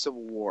to the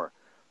Civil War,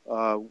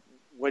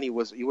 when he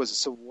was a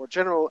Civil War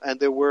general, and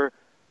there were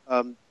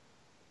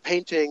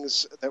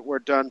paintings that were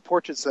done,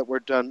 portraits that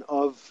were done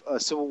of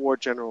Civil War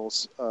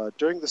generals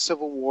during the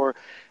Civil War,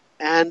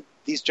 and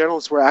these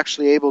generals were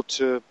actually able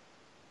to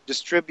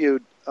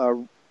distribute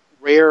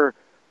rare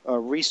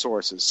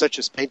resources, such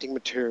as painting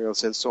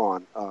materials and so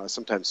on,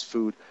 sometimes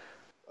food,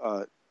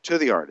 to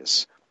the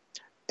artists.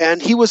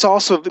 And he was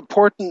also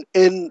important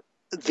in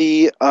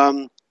the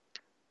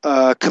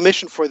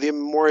Commission for the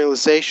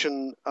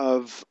Memorialization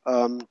of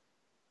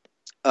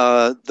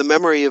the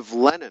memory of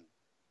Lenin.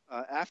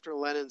 After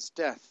Lenin's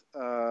death,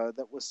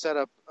 that was set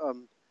up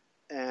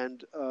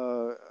and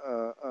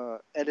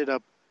ended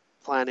up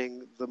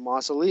planning the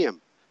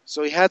mausoleum.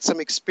 So he had some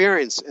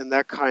experience in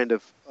that kind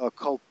of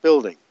cult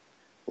building.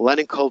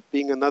 Lenin cult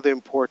being another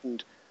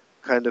important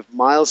kind of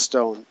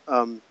milestone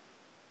on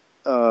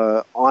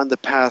the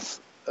path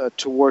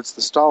towards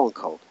the Stalin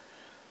cult.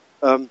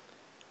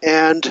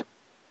 And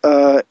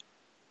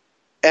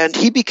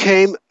he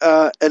became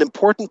an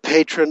important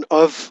patron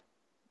of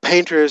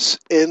painters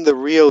in the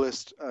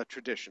realist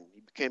tradition.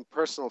 He became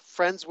personal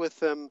friends with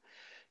them.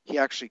 He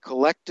actually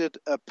collected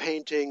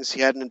paintings.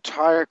 He had an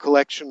entire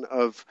collection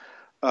of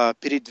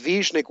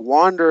Peredvizhnik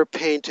wanderer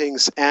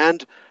paintings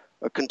and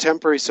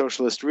contemporary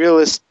socialist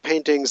realist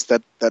paintings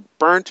that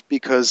burnt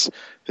because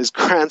his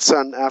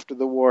grandson, after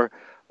the war,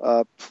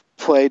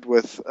 played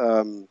with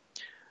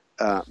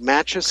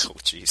matches. Oh,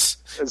 jeez.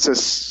 This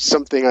is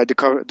something I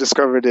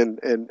discovered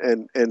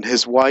in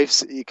his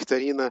wife's,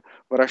 Ekaterina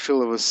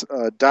Voroshilova's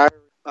diary.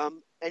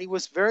 And he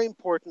was very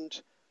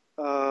important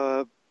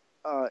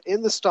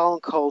in the Stalin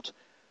cult.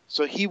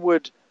 So he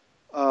would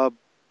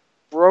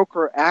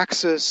broker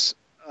access.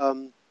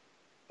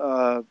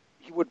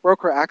 He would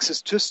broker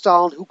access to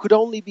Stalin, who could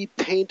only be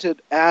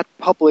painted at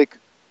public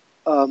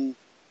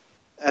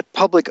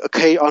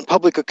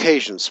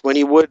occasions. When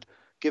he would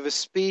give a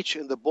speech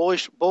in the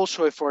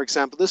Bolshoi, for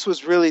example, this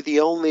was really the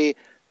only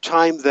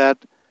time that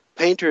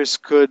painters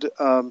could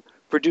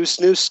produce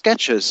new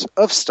sketches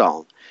of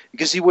Stalin,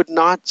 because he would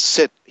not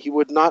sit, he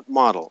would not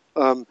model.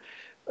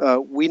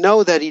 We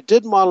know that he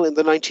did model in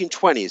the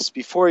 1920s,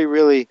 before he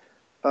really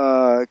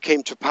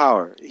came to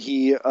power.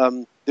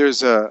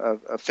 There's a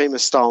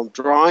famous Stalin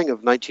drawing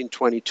of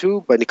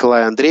 1922 by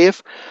Nikolai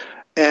Andreev,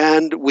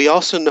 and we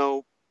also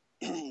know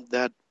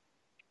that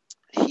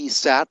he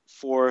sat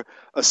for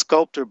a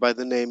sculptor by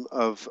the name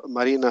of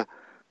Marina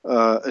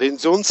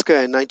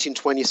Rinzunskaya in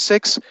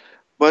 1926,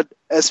 but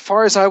as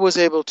far as I was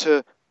able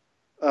to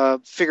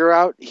figure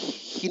out,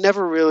 he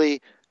never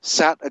really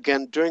sat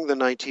again during the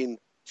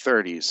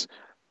 1930s.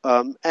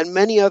 And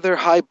many other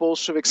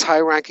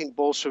high-ranking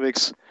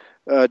Bolsheviks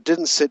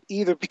didn't sit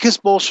either, because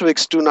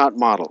Bolsheviks do not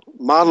model.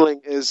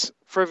 Modeling is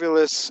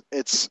frivolous.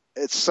 It's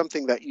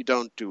something that you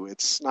don't do.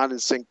 It's not in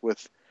sync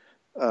with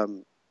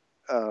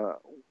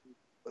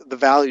the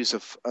values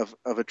of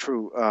a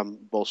true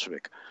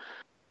Bolshevik.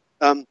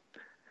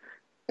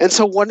 And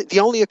so the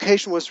only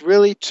occasion was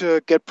really to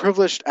get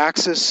privileged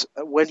access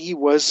when he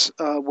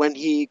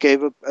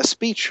gave a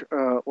speech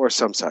or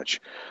some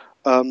such.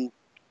 Another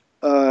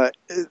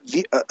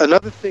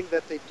thing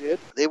that they did,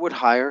 they would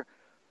hire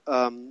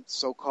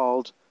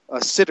so-called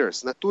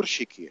sitters,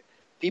 naturshiki,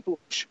 people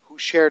who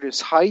shared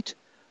his height,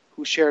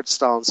 who shared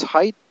Stalin's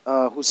height,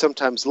 who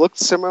sometimes looked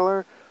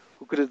similar,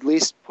 who could at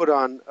least put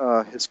on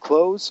his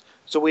clothes.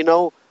 So we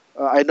know,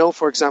 I know,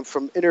 for example,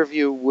 from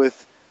interview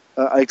with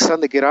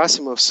Alexander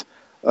Gerasimov's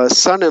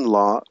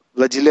son-in-law,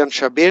 Vladimir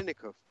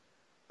Shabernikov,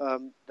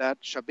 that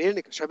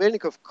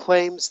Shabernikov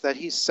claims that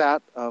he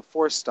sat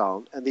for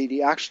Stalin, and that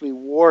he actually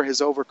wore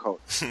his overcoat,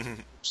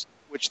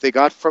 which they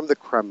got from the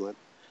Kremlin,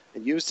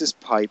 and used his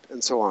pipe,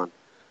 and so on.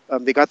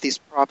 They got these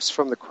props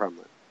from the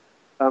Kremlin.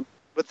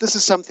 But this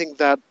is something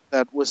that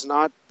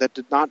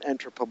did not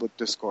enter public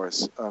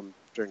discourse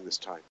during this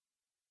time.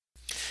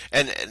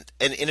 And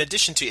in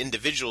addition to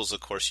individuals, of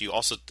course, you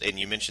also, and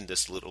you mentioned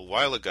this a little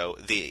while ago,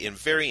 the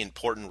very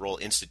important role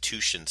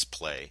institutions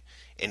play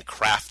in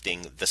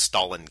crafting the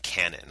Stalin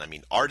canon. I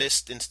mean,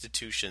 artist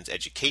institutions,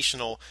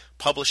 educational,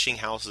 publishing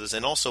houses,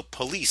 and also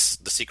police,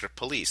 the secret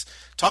police.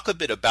 Talk a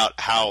bit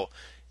about how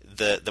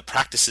the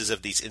practices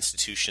of these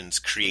institutions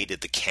created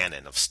the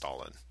canon of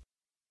Stalin.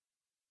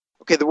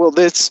 Okay, well,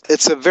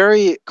 it's a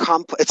very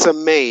it's a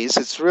maze.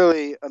 It's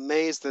really a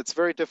maze that's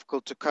very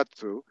difficult to cut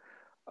through.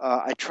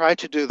 I tried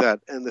to do that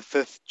in the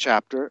 5th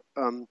chapter.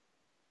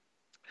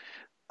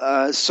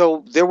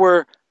 So there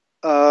were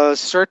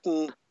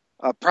certain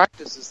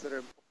practices that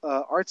are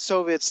art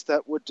Soviets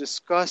that would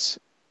discuss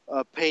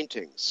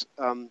paintings,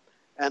 and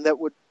that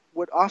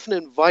would often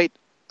invite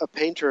a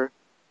painter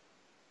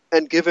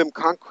and give him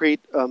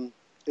concrete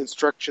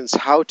instructions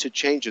how to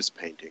change his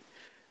painting.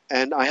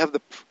 And I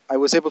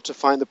was able to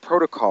find the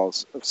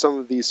protocols of some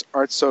of these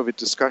art Soviet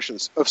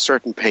discussions of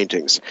certain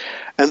paintings,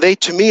 and they,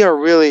 to me, are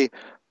really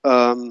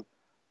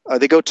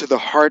they go to the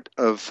heart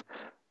of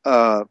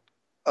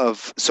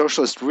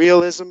socialist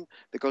realism.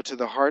 They go to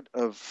the heart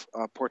of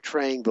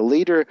portraying the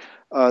leader.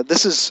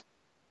 This is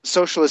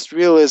socialist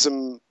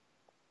realism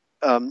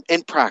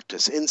in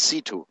practice, in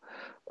situ.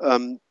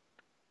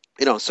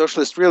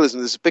 Socialist realism,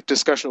 there's a big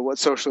discussion of what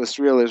socialist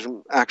realism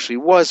actually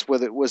was,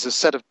 whether it was a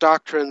set of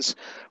doctrines,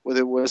 whether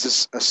it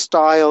was a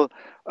style.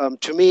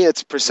 To me,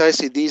 it's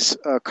precisely these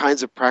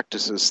kinds of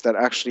practices that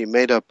actually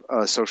made up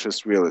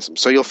socialist realism.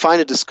 So you'll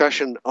find a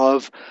discussion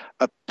of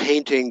a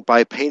painting by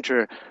a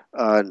painter,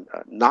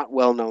 not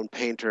well-known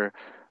painter,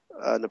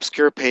 an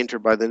obscure painter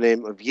by the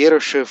name of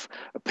Yeroshev,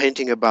 a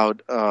painting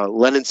about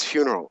Lenin's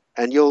funeral.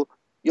 And you'll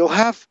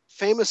have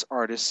famous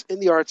artists in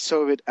the Art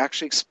Soviet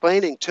actually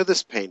explaining to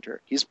this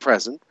painter, he's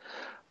present,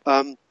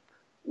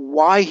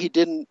 why he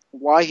didn't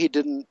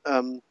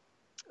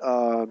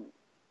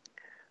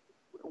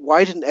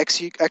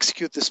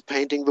execute this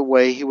painting the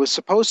way he was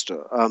supposed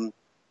to.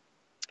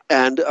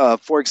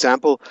 For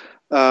example,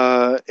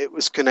 it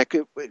was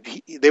connected.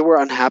 They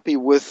were unhappy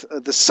with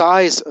the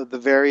size of the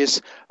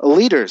various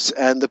leaders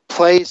and the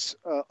place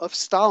of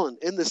Stalin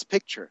in this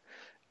picture.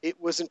 It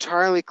was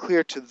entirely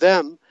clear to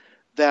them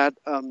that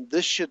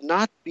this should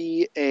not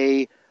be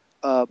a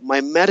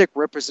mimetic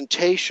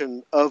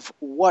representation of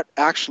what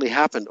actually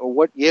happened or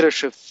what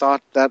Yeroshev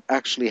thought that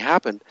actually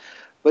happened,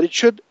 but it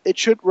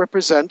should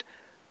represent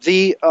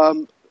the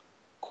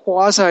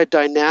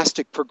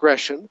quasi-dynastic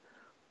progression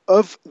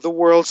of the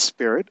world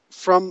spirit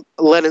from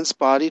Lenin's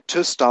body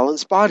to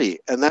Stalin's body,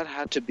 and that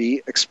had to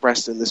be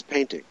expressed in this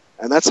painting,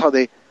 and that's how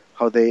they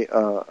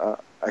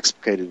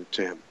explicated it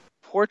to him.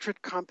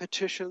 Portrait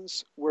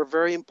competitions were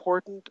very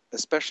important,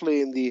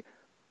 especially in the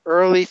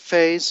early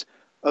phase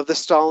of the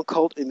Stalin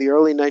cult in the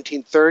early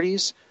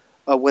 1930s,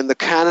 when the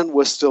canon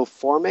was still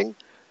forming.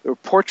 There were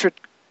portrait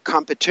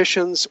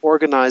competitions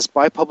organized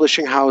by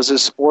publishing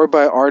houses or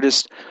by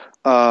artist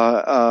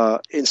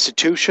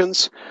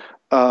institutions,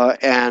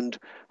 and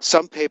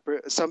some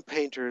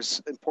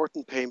painters,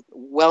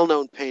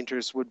 well-known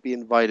painters, would be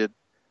invited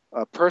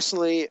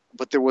personally,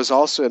 but there was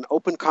also an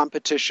open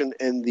competition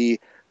in the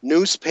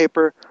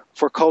newspaper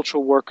for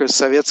cultural workers,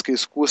 Sovetskoye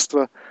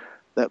Iskustvo,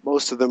 that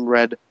most of them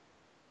read,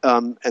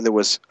 and there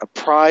was a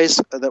prize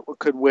that one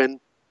could win.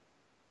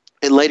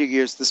 In later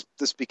years,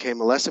 this became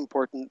a less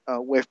important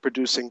way of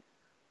producing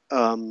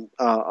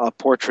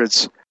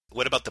portraits.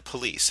 What about the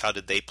police? How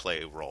did they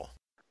play a role?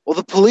 Well,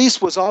 the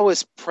police was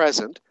always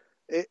present.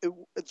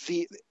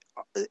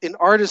 In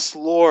artist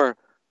lore,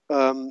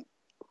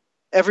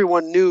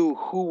 everyone knew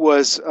who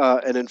was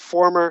an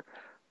informer,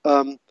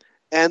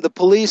 and the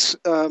police.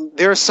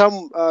 There are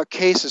some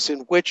cases in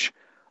which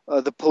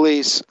the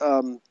police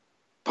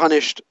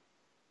punished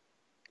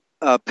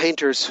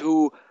painters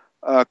who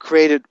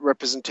created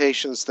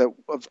representations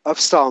of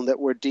Stalin that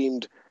were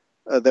deemed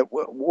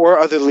or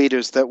other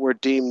leaders that were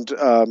deemed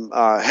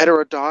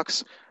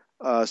heterodox.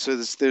 So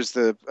there's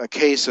a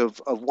case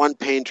of one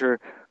painter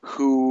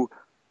who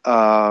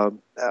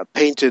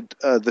painted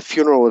the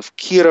funeral of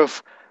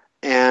Kirov,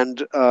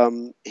 and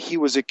he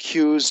was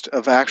accused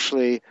of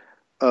actually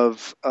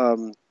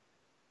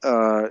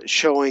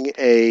showing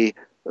a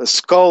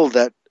skull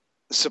that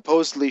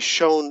supposedly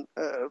shown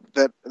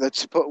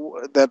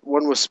that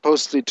one was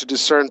supposedly to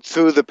discern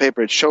through the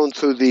paper. It's shown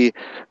through the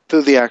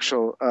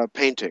actual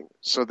painting.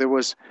 So there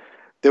was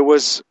a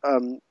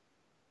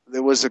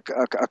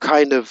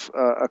kind of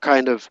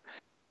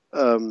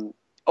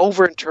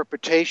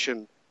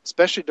overinterpretation,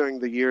 especially during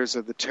the years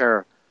of the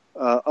terror,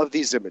 of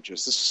these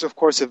images. This is, of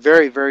course, a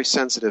very, very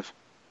sensitive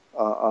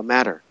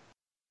matter.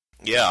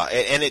 Yeah,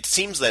 and it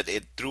seems that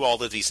through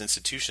all of these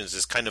institutions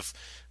is kind of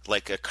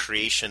like a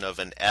creation of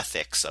an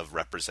ethics of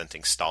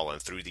representing Stalin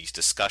through these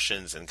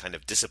discussions and kind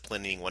of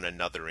disciplining one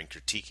another and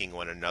critiquing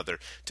one another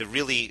to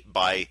really,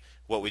 by,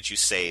 what would you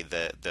say,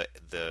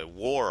 the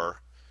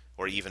war,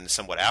 or even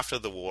somewhat after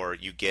the war,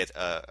 you get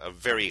a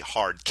very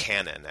hard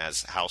canon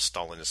as how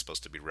Stalin is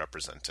supposed to be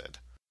represented.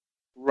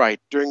 Right.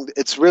 During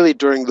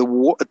the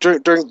war.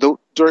 During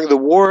the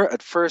war,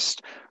 at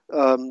first,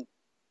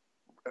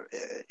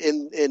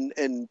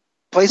 in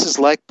places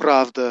like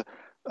Pravda,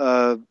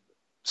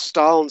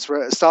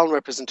 Stalin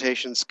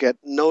representations get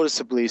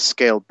noticeably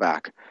scaled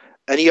back.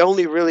 And he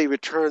only really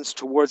returns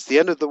towards the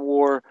end of the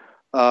war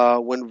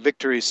when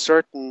victory is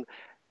certain.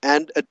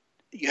 And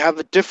you have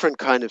a different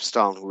kind of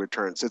Stalin who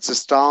returns. It's a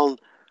Stalin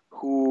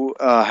who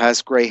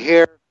has gray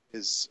hair,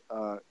 his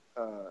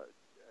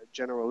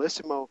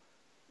Generalissimo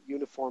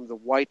uniform, the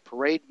white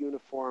parade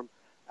uniform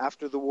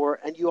after the war.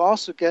 And you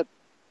also get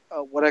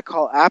what I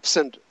call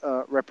absent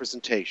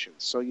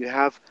representations. So you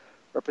have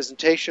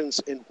representations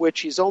in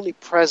which he's only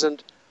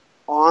present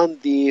on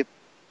the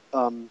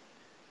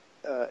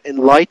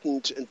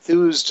enlightened,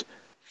 enthused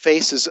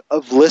faces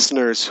of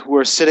listeners who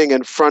are sitting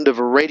in front of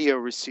a radio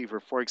receiver,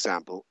 for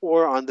example,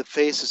 or on the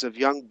faces of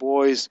young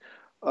boys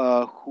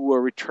who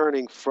are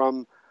returning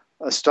from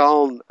a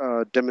Stalin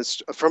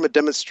from a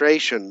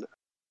demonstration.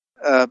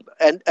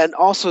 And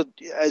also,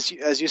 as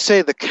you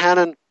say, the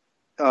canon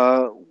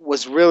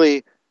was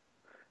really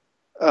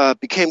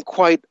became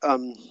quite.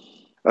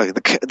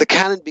 The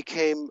canon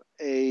became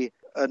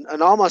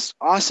an almost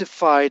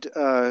ossified.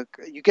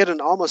 You get an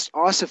almost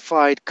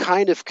ossified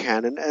kind of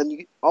canon, and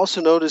you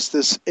also notice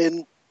this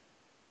in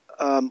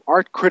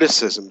art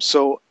criticism.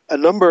 So a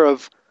number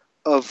of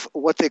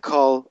what they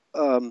call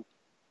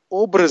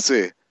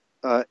obrazy,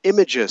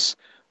 images,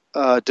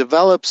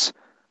 develops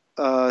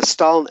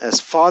Stalin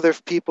as father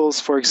of peoples,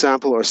 for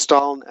example, or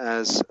Stalin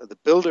as the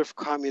builder of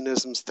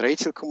communism,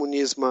 строитель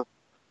коммунизма,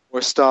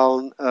 or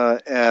Stalin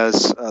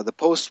as the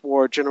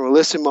post-war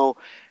Generalissimo.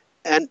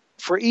 And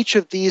for each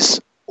of these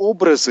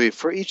obrazy,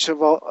 for each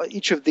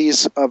of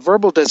these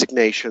verbal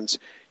designations,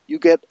 you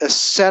get a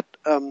set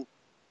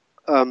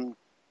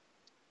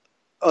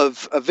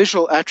of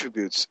visual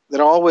attributes that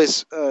are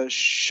always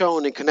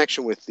shown in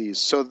connection with these.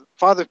 So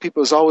father of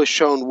people is always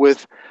shown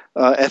with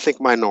ethnic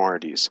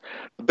minorities.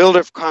 The builder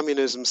of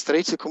communism,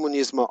 строитель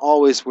коммунизма,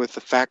 always with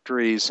the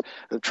factories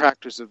and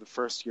tractors of the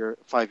first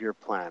 5-year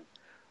plan.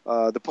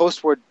 The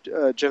post-war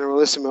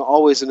Generalissimo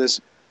always in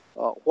his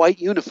white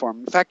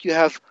uniform. In fact, you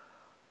have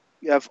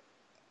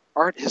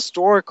art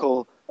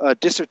historical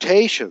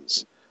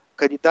dissertations,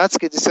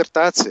 кандидатские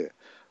диссертации,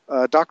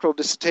 doctoral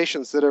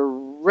dissertations that are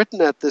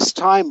written at this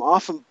time,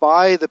 often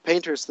by the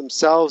painters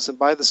themselves and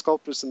by the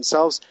sculptors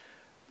themselves,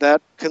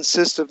 that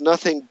consist of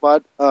nothing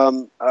but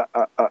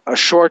a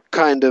short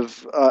kind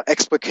of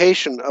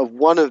explication of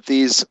one of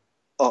these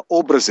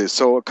obrazes,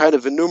 so a kind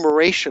of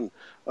enumeration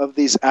of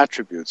these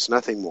attributes,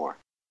 nothing more.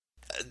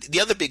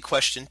 The other big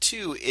question,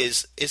 too,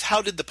 is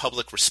how did the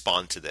public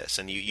respond to this?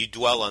 And you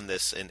dwell on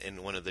this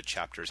in one of the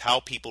chapters, how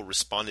people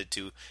responded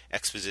to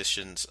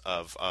expositions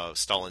of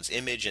Stalin's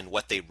image and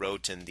what they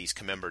wrote in these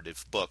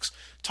commemorative books.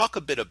 Talk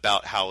a bit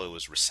about how it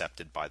was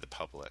received by the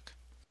public.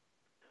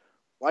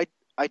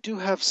 I do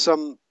have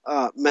some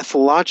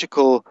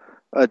methodological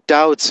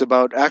doubts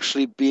about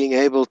actually being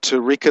able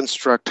to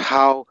reconstruct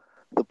how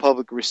the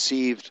public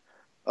received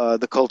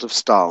the cult of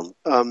Stalin.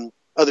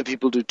 Other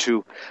people do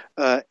too.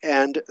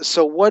 And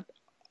so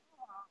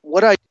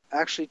what I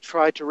actually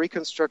tried to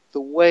reconstruct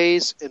the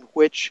ways in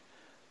which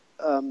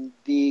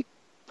the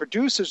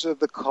producers of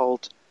the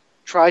cult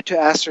tried to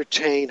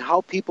ascertain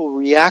how people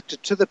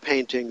reacted to the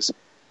paintings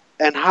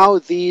and how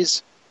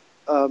these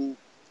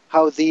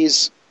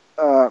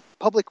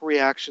public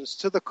reactions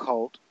to the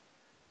cult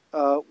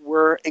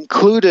were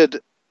included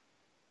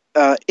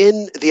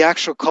in the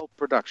actual cult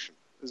production.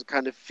 There's a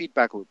kind of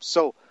feedback loop.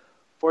 So,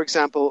 for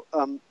example,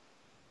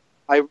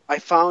 I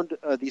found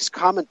these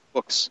comment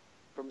books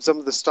from some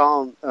of the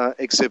Stalin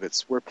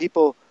exhibits where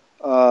people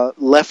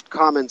left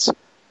comments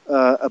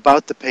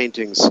about the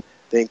paintings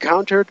they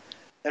encountered,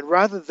 and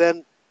rather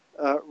than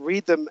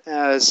read them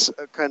as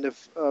a kind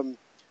of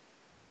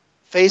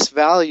face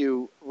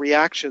value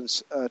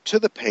reactions to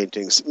the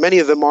paintings, many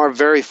of them are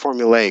very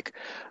formulaic.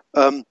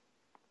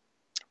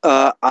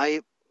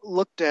 I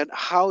looked at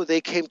how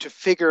they came to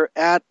figure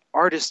at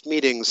artist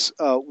meetings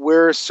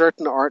where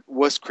certain art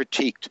was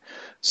critiqued.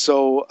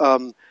 So,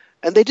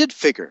 and they did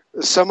figure.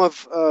 Some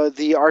of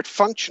the art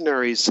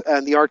functionaries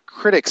and the art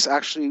critics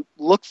actually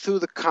looked through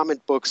the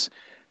comment books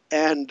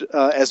and,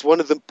 as one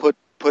of them put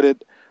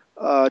it,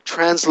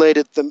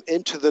 translated them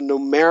into the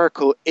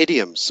numerical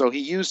idioms. So he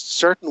used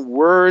certain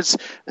words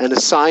and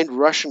assigned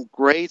Russian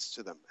grades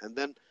to them, and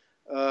then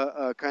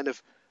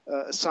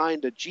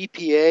assigned a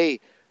GPA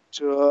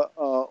to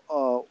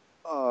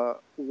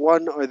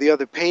one or the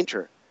other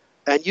painter,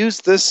 and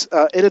used this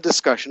in a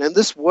discussion. And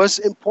this was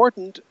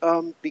important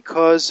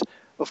because,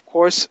 of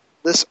course,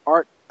 this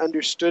art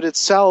understood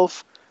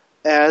itself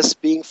as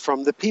being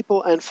from the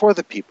people and for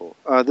the people.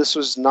 This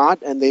was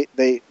not, and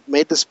they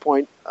made this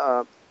point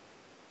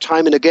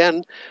time and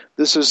again,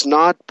 this is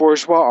not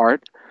bourgeois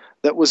art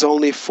that was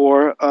only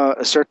for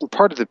a certain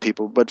part of the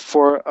people, but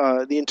for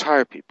the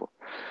entire people.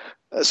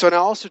 So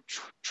now also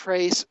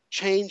trace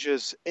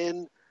changes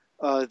in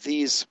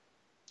these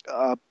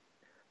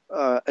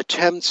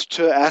attempts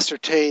to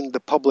ascertain the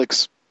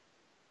public's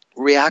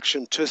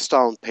reaction to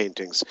Stalin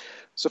paintings.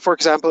 So, for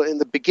example, in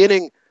the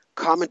beginning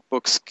comment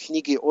books,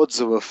 книги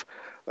отзывов,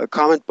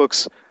 comment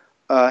books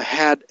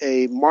had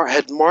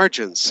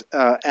margins,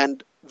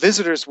 and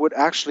visitors would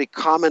actually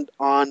comment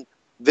on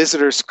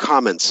visitors'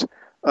 comments.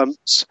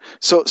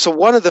 So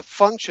one of the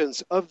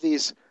functions of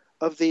these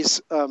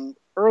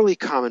early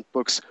comment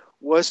books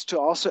was to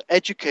also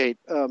educate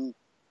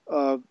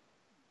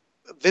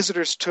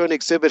visitors to an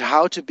exhibit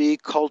how to be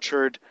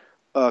cultured,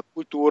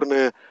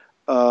 kulturne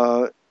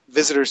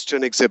visitors to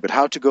an exhibit,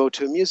 how to go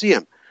to a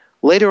museum.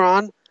 Later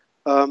on,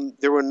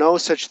 there were no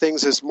such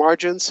things as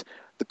margins.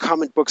 The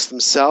comment books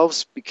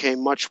themselves became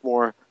much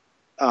more,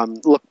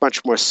 looked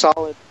much more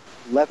solid,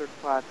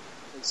 leather-clad,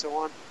 and so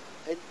on.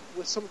 And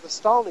with some of the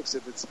Stalin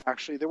exhibits,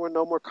 actually, there were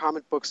no more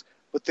comment books,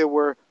 but there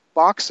were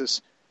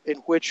boxes in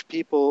which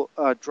people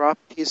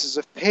dropped pieces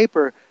of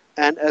paper.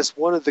 And as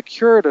one of the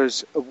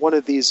curators of one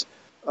of these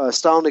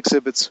Stalin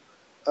exhibits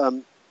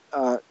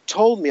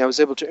told me, I was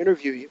able to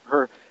interview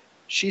her.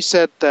 She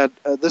said that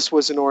this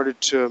was in order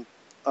to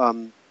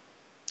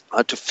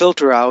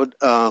filter out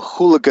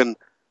hooligan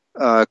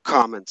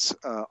comments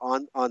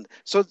on.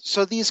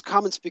 So these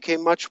comments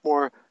became much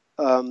more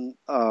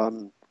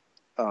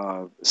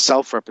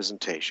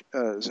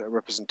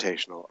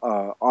representational,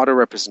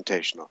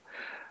 auto-representational,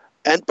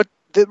 but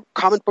the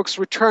comment books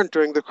returned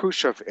during the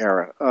Khrushchev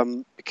era,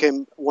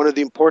 became one of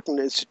the important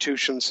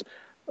institutions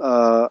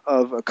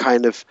of a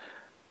kind of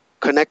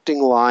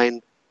connecting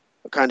line,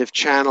 a kind of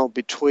channel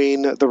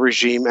between the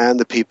regime and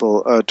the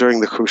people during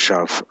the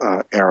Khrushchev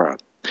era.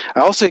 I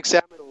also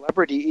examined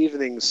Celebrity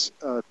Evenings,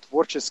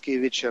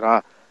 Tvorcheskие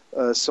вечера,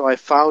 so I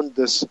found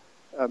this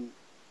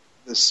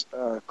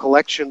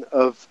collection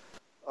of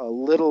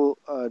little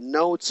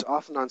notes,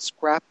 often on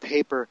scrap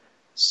paper,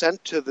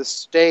 sent to the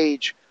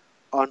stage,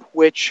 on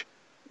which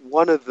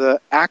one of the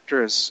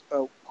actors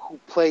who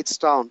played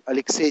Stalin,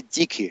 Alexei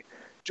Dickey,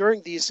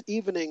 during these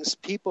evenings,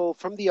 people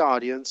from the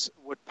audience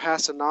would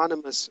pass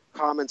anonymous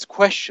comments,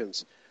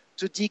 questions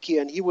to Dickey,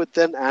 and he would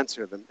then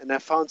answer them. And I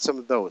found some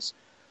of those.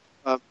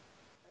 And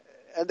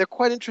they're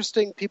quite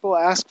interesting. People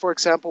ask, for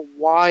example,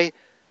 why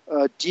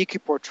Dickey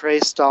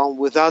portrays Stalin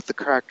without the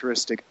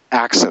characteristic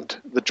accent,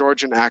 the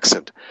Georgian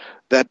accent,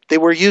 that they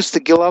were used to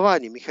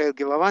Gilavani, Mikhail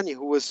Gilavani,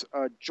 who was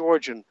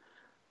Georgian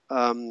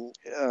by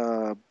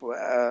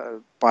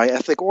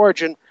ethnic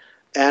origin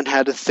and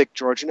had a thick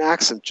Georgian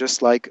accent,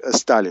 just like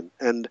Stalin.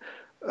 And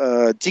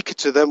Dickey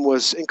to them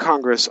was in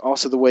Congress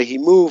also the way he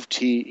moved.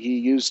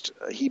 He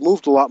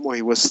moved a lot more.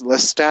 He was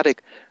less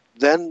static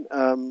than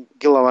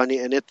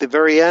Gilavani. And at the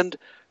very end,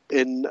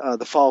 in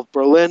the fall of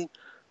Berlin,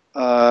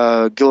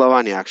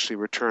 Gilavani actually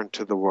returned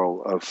to the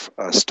role of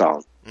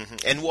Stalin.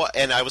 Mm-hmm.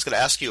 And I was going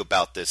to ask you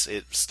about this,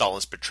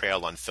 Stalin's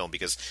portrayal on film,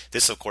 because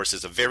this, of course,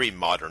 is a very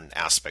modern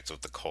aspect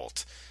of the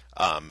cult.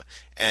 And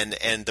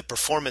the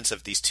performance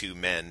of these two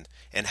men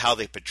and how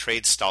they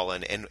portrayed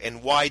Stalin,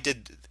 and why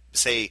did,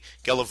 say,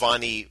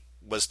 Gilavani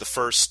was the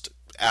first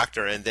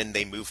actor and then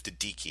they moved to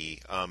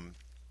Dickey. And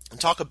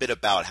talk a bit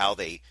about how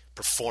they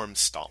performed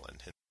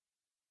Stalin.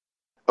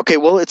 Okay,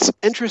 well, it's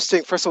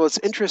interesting. First of all, it's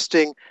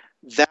interesting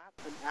that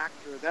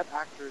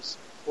actors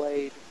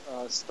played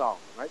Stalin,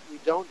 right? We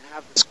don't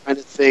have this kind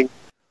of thing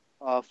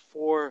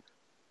for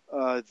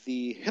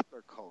the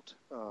Hitler cult,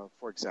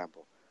 for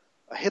example.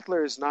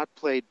 Hitler is not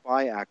played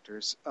by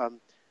actors, and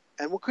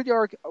one could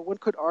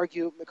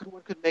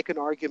make an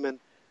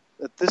argument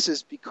that this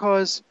is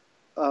because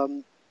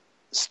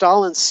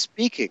Stalin's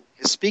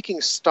his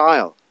speaking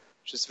style,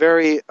 which is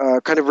very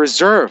kind of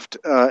reserved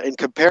in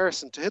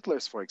comparison to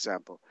Hitler's, for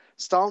example.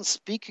 Stalin's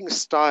speaking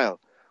style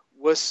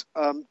was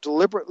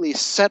deliberately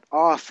set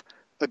off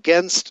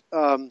against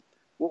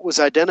what was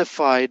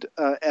identified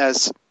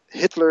as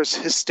Hitler's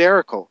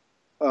hysterical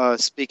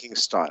speaking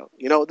style.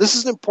 You know, this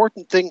is an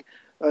important thing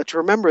to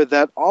remember,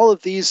 that all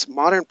of these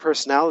modern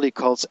personality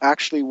cults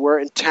actually were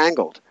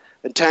entangled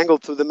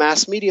through the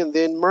mass media, and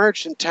they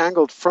emerged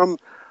entangled from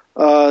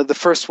the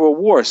First World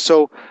War.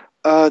 So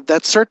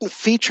that certain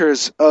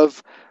features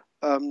of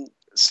the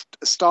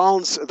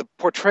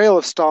portrayal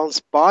of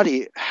Stalin's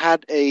body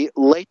had a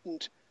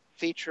latent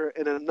feature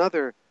in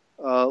another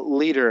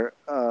leader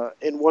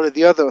in one of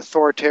the other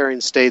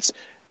authoritarian states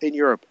in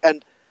Europe.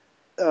 And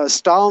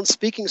Stalin's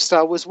speaking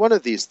style was one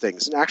of these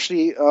things. And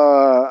actually,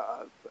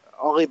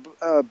 Henri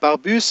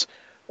Barbusse,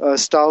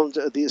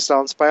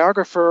 Stalin's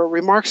biographer,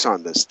 remarks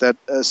on this, that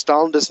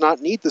Stalin does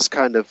not need this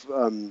kind of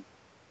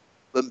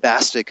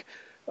bombastic,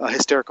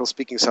 hysterical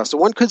speaking style. So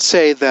one could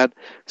say that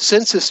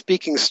since his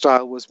speaking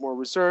style was more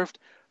reserved,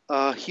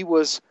 he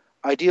was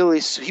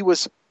ideally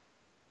suited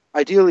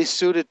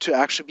to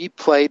actually be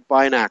played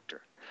by an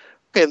actor.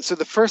 Okay, and so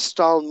the first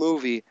Stalin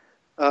movie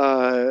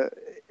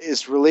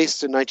is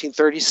released in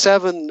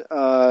 1937,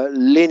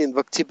 Lenin в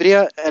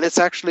октябре, and it's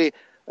actually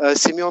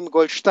Semyon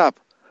Goldshtab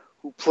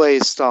who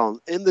plays Stalin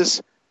in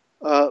this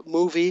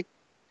movie,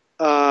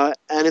 and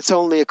it's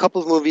only a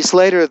couple of movies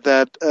later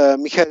that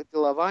Mikhail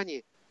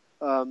Gilavani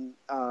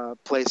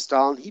plays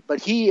Stalin.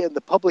 But he, in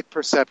the public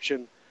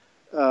perception,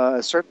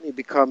 certainly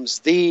becomes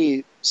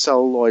the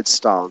celluloid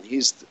Stalin.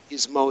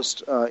 He's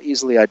most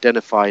easily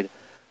identified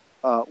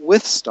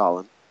with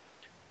Stalin.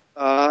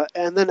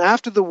 And then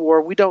after the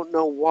war, we don't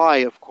know why,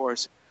 of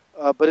course,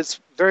 but it's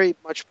very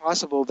much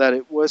possible that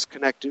it was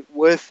connected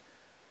with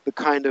the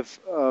kind of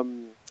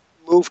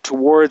move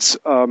towards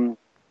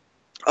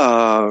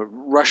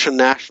Russian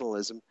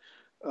nationalism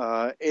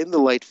in the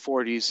late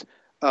 40s.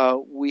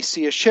 We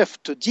see a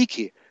shift to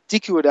Diki.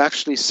 Diki would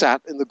actually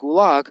sat in the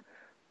Gulag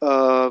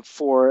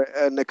for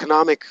an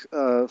economic,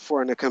 in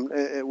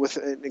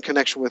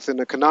connection with an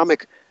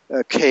economic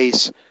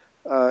case,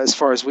 as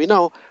far as we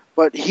know.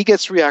 But he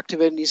gets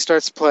reactivated and he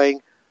starts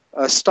playing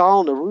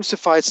Stalin, a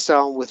Russified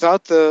Stalin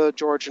without the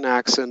Georgian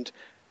accent,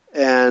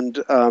 and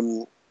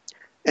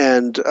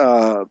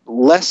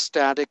less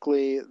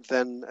statically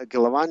than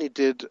Giovanni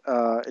did.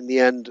 In the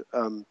end,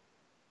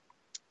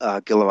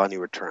 Giovanni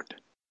returned.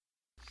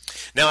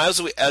 Now,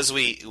 as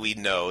we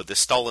know, the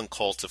Stalin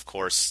cult, of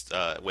course,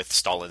 with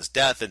Stalin's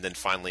death, and then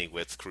finally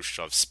with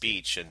Khrushchev's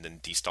speech, and then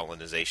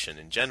de-Stalinization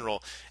in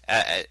general,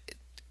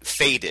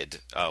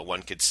 faded,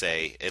 one could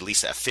say, at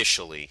least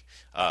officially,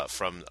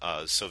 from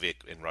Soviet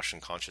and Russian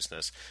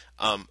consciousness.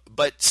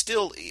 But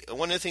still,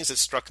 one of the things that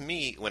struck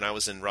me when I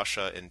was in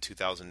Russia in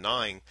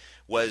 2009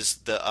 was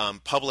the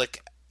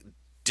public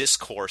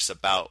discourse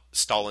about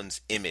Stalin's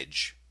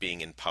image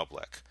being in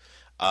public.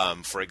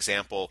 For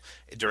example,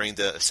 during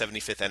the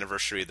 75th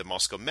anniversary of the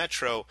Moscow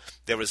Metro,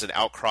 there was an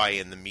outcry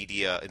in the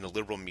media, in the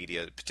liberal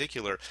media in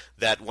particular,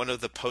 that one of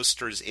the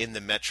posters in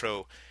the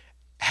Metro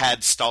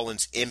had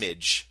Stalin's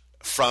image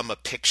from a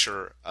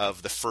picture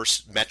of the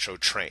first Metro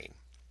train.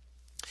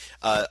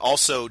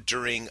 Also,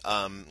 during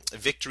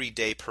Victory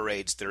Day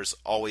parades, there's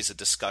always a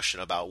discussion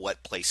about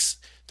what place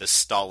does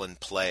Stalin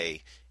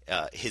play,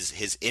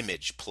 his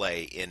image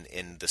play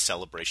in the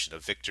celebration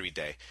of Victory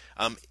Day.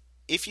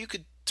 If you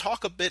could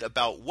talk a bit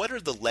about what are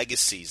the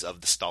legacies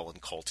of the Stalin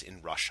cult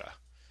in Russia?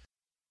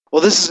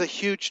 Well, this is a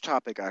huge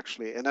topic,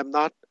 actually, and I'm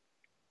not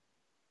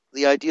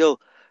the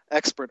ideal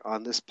expert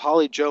on this.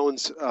 Polly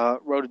Jones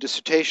wrote a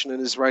dissertation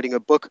and is writing a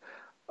book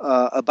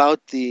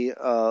about the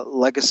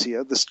legacy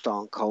of the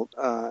Stalin cult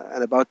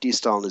and about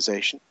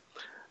de-Stalinization.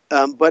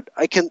 But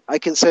I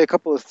can say a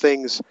couple of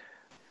things.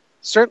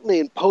 Certainly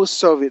in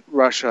post-Soviet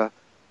Russia,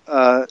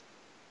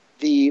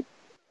 the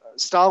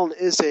Stalin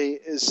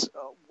is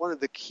one of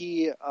the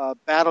key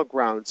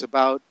battlegrounds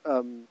about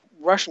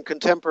Russian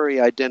contemporary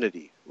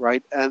identity,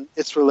 right, and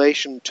its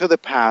relation to the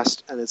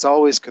past, and it's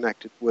always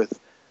connected with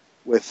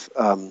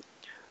the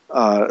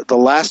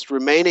last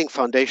remaining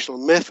foundational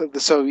myth of the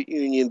Soviet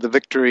Union, the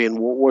victory in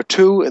World War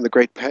II and the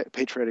Great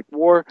Patriotic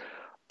War,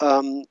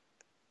 and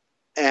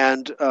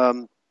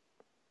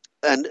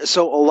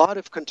so a lot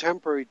of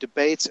contemporary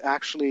debates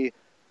actually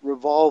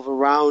revolve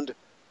around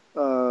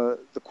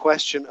the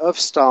question of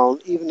Stalin,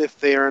 even if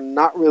they are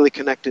not really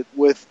connected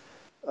with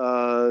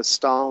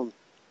Stalin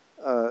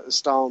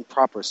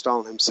proper,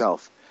 Stalin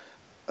himself.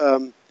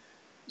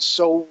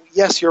 So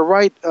yes, you're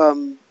right.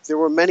 There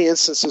were many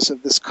instances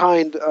of this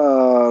kind.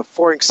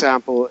 For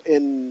example,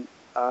 in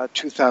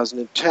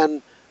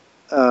 2010,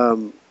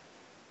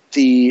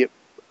 the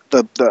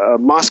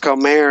Moscow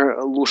mayor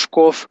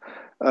Lushkov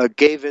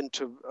gave in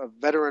to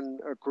veteran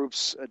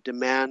groups'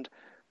 demand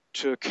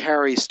to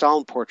carry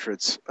Stalin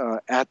portraits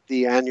at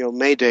the annual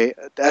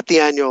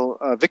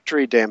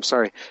Victory Day.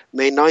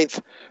 May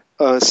 9th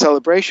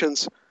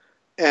celebrations,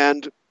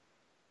 and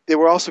they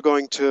were also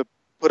going to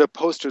put up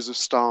posters of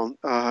Stalin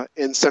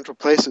in central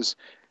places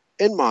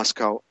in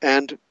Moscow.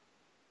 And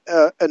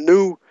there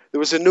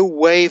was a new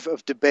wave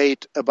of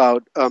debate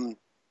about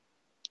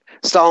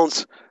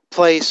Stalin's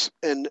place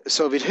in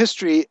Soviet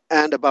history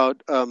and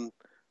about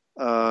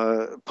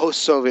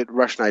post-Soviet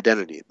Russian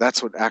identity.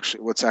 That's what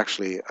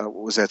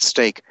was at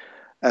stake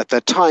at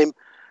that time,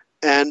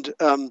 and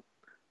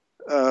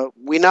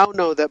we now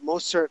know that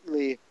most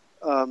certainly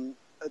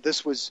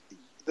this was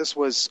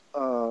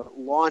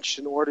launched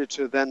in order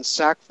to then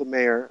sack the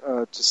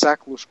mayor, to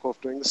sack Lushkov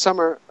during the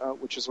summer,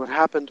 which is what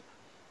happened.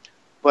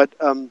 But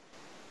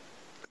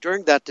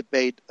during that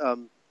debate,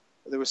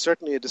 there was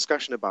certainly a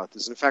discussion about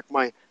this. In fact,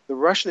 the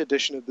Russian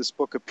edition of this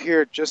book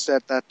appeared just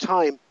at that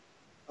time.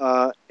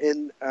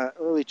 In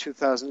early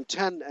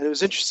 2010, and it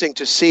was interesting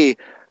to see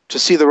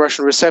the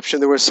Russian reception.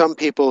 There were some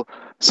people,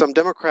 some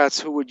Democrats,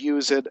 who would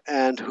use it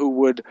and who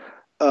would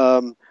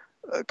kind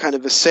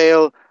of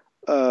assail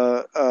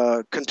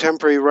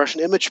contemporary Russian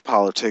image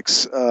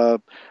politics,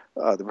 the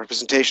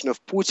representation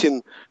of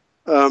Putin,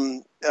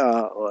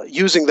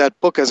 using that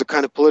book as a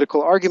kind of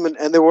political argument.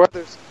 And there were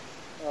others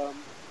who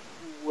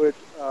would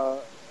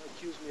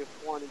accuse me of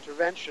foreign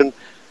intervention,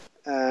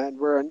 and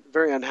we're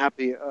very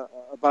unhappy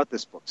about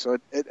this book. So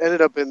it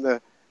ended up being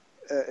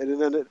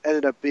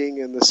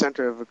in the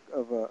center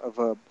of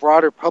a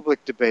broader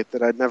public debate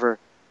that I'd never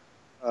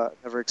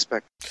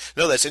expected.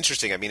 No, that's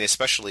interesting. I mean,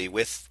 especially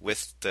with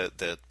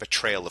the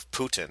portrayal of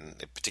Putin,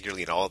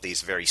 particularly in all of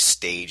these very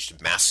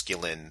staged,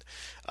 masculine,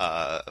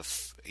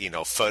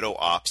 photo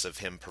ops of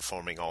him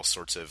performing all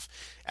sorts of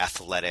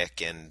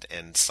athletic and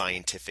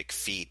scientific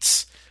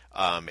feats.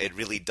 It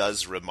really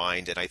does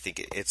remind, and I think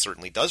it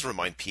certainly does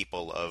remind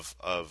people of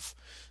a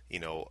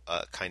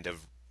kind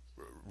of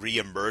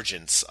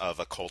reemergence of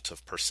a cult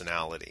of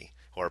personality,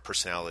 or a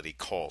personality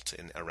cult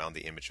around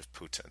the image of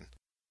Putin.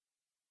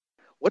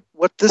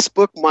 what this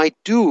book might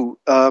do,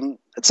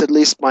 it's at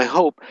least my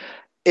hope,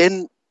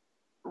 in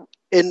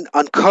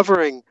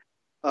uncovering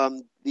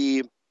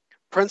the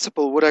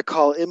principle, what I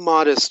call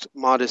immodest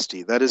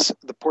modesty. That is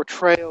the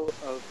portrayal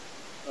of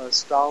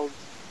Stalin's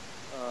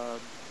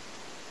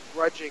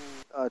grudging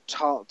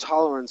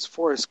tolerance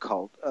for his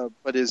cult,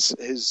 but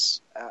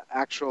his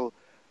actual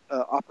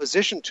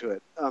opposition to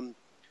it.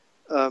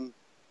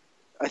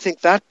 I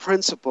think that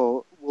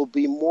principle will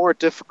be more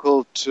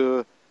difficult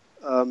to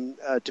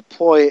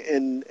deploy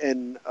in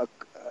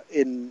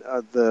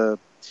the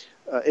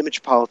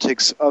image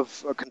politics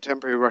of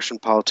contemporary Russian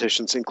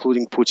politicians,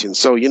 including Putin.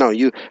 So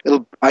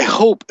I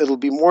hope it'll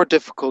be more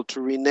difficult to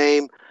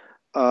rename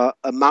a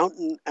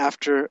mountain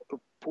after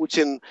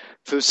Putin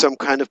through some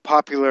kind of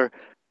popular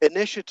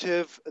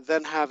initiative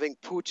than having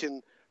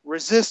Putin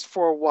resist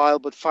for a while,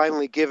 but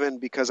finally give in,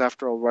 because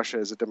after all, Russia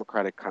is a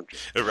democratic country.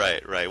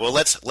 Right. Well,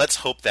 let's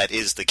hope that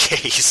is the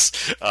case.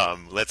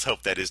 Let's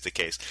hope that is the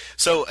case.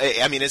 So,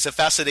 I mean, it's a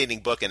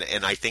fascinating book,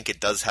 and I think it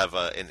does have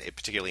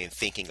particularly in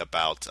thinking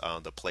about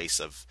the place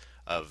of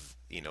the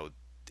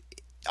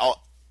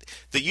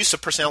use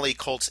of personality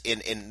cults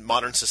in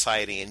modern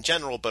society in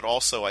general, but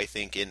also I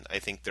think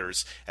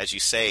there's, as you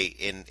say,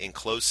 in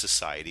closed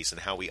societies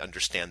and how we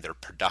understand their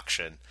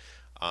production.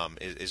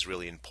 Is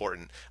really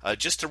important.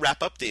 Just to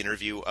wrap up the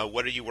interview,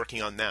 what are you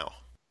working on now?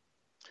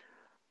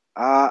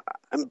 I'm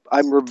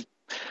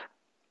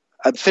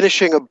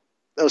finishing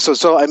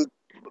so I'm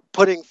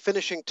putting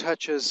finishing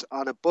touches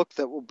on a book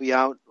that will be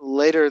out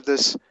later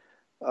this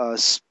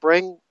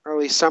spring,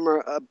 early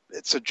summer.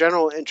 It's a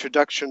general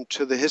introduction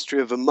to the history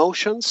of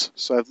emotions.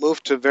 So I've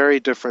moved to very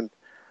different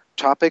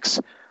topics,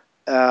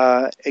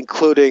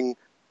 including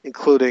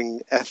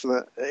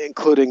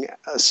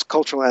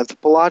cultural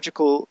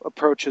anthropological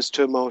approaches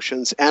to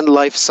emotions and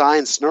life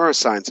science,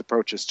 neuroscience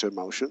approaches to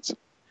emotions.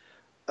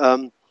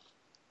 And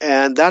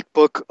that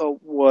book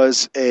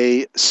was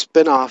a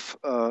spin-off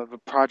of a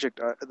project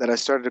that I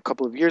started a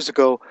couple of years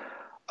ago.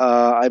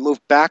 I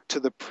moved back to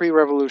the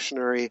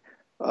pre-revolutionary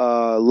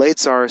late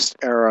Tsarist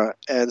era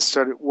and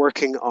started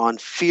working on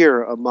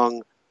fear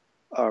among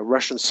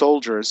Russian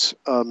soldiers,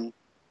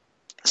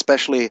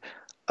 especially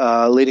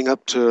leading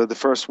up to the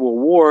First World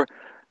War,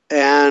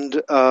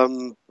 and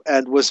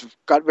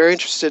got very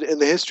interested in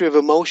the history of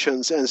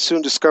emotions, and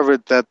soon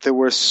discovered that there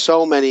were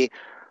so many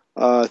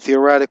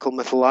theoretical,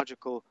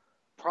 mythological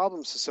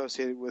problems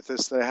associated with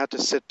this that I had to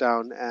sit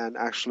down and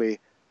actually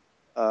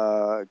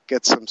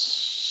get some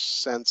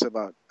sense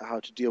about how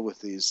to deal with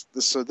these.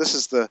 This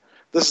is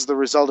the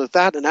result of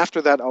that, and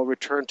after that, I'll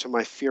return to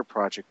my fear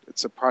project.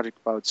 It's a project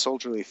about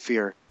soldierly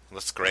fear.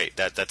 That's great.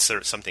 That's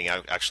something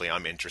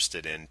I'm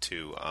interested in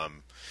too.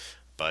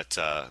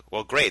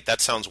 Well, great.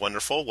 That sounds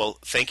wonderful. Well,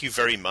 thank you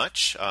very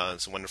much.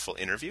 It's a wonderful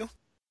interview.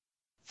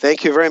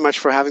 Thank you very much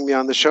for having me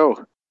on the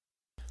show.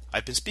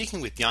 I've been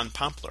speaking with Jan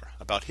Pampler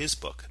about his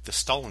book, The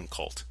Stalin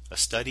Cult, A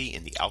Study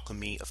in the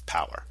Alchemy of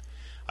Power.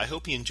 I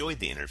hope you enjoyed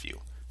the interview.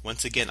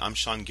 Once again, I'm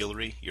Sean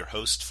Guillory, your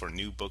host for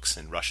New Books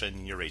in Russian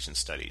and Eurasian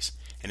Studies.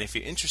 And if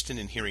you're interested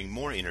in hearing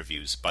more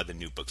interviews by the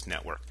New Books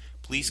Network,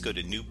 please go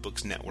to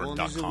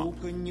newbooksnetwork.com.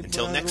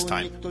 Until next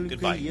time,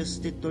 goodbye.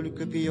 Если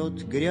только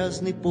пьет,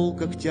 грязный пол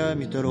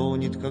когтями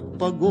тронет, как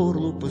по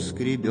горлу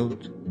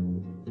поскребет.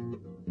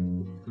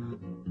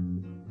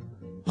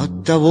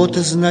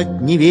 Оттого-то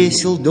знать не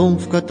весел дом,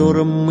 в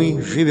котором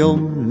мы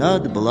живем,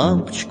 надо б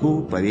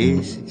лампочку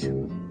повесить.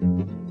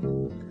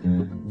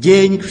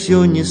 Денег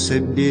все не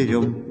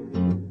соберем.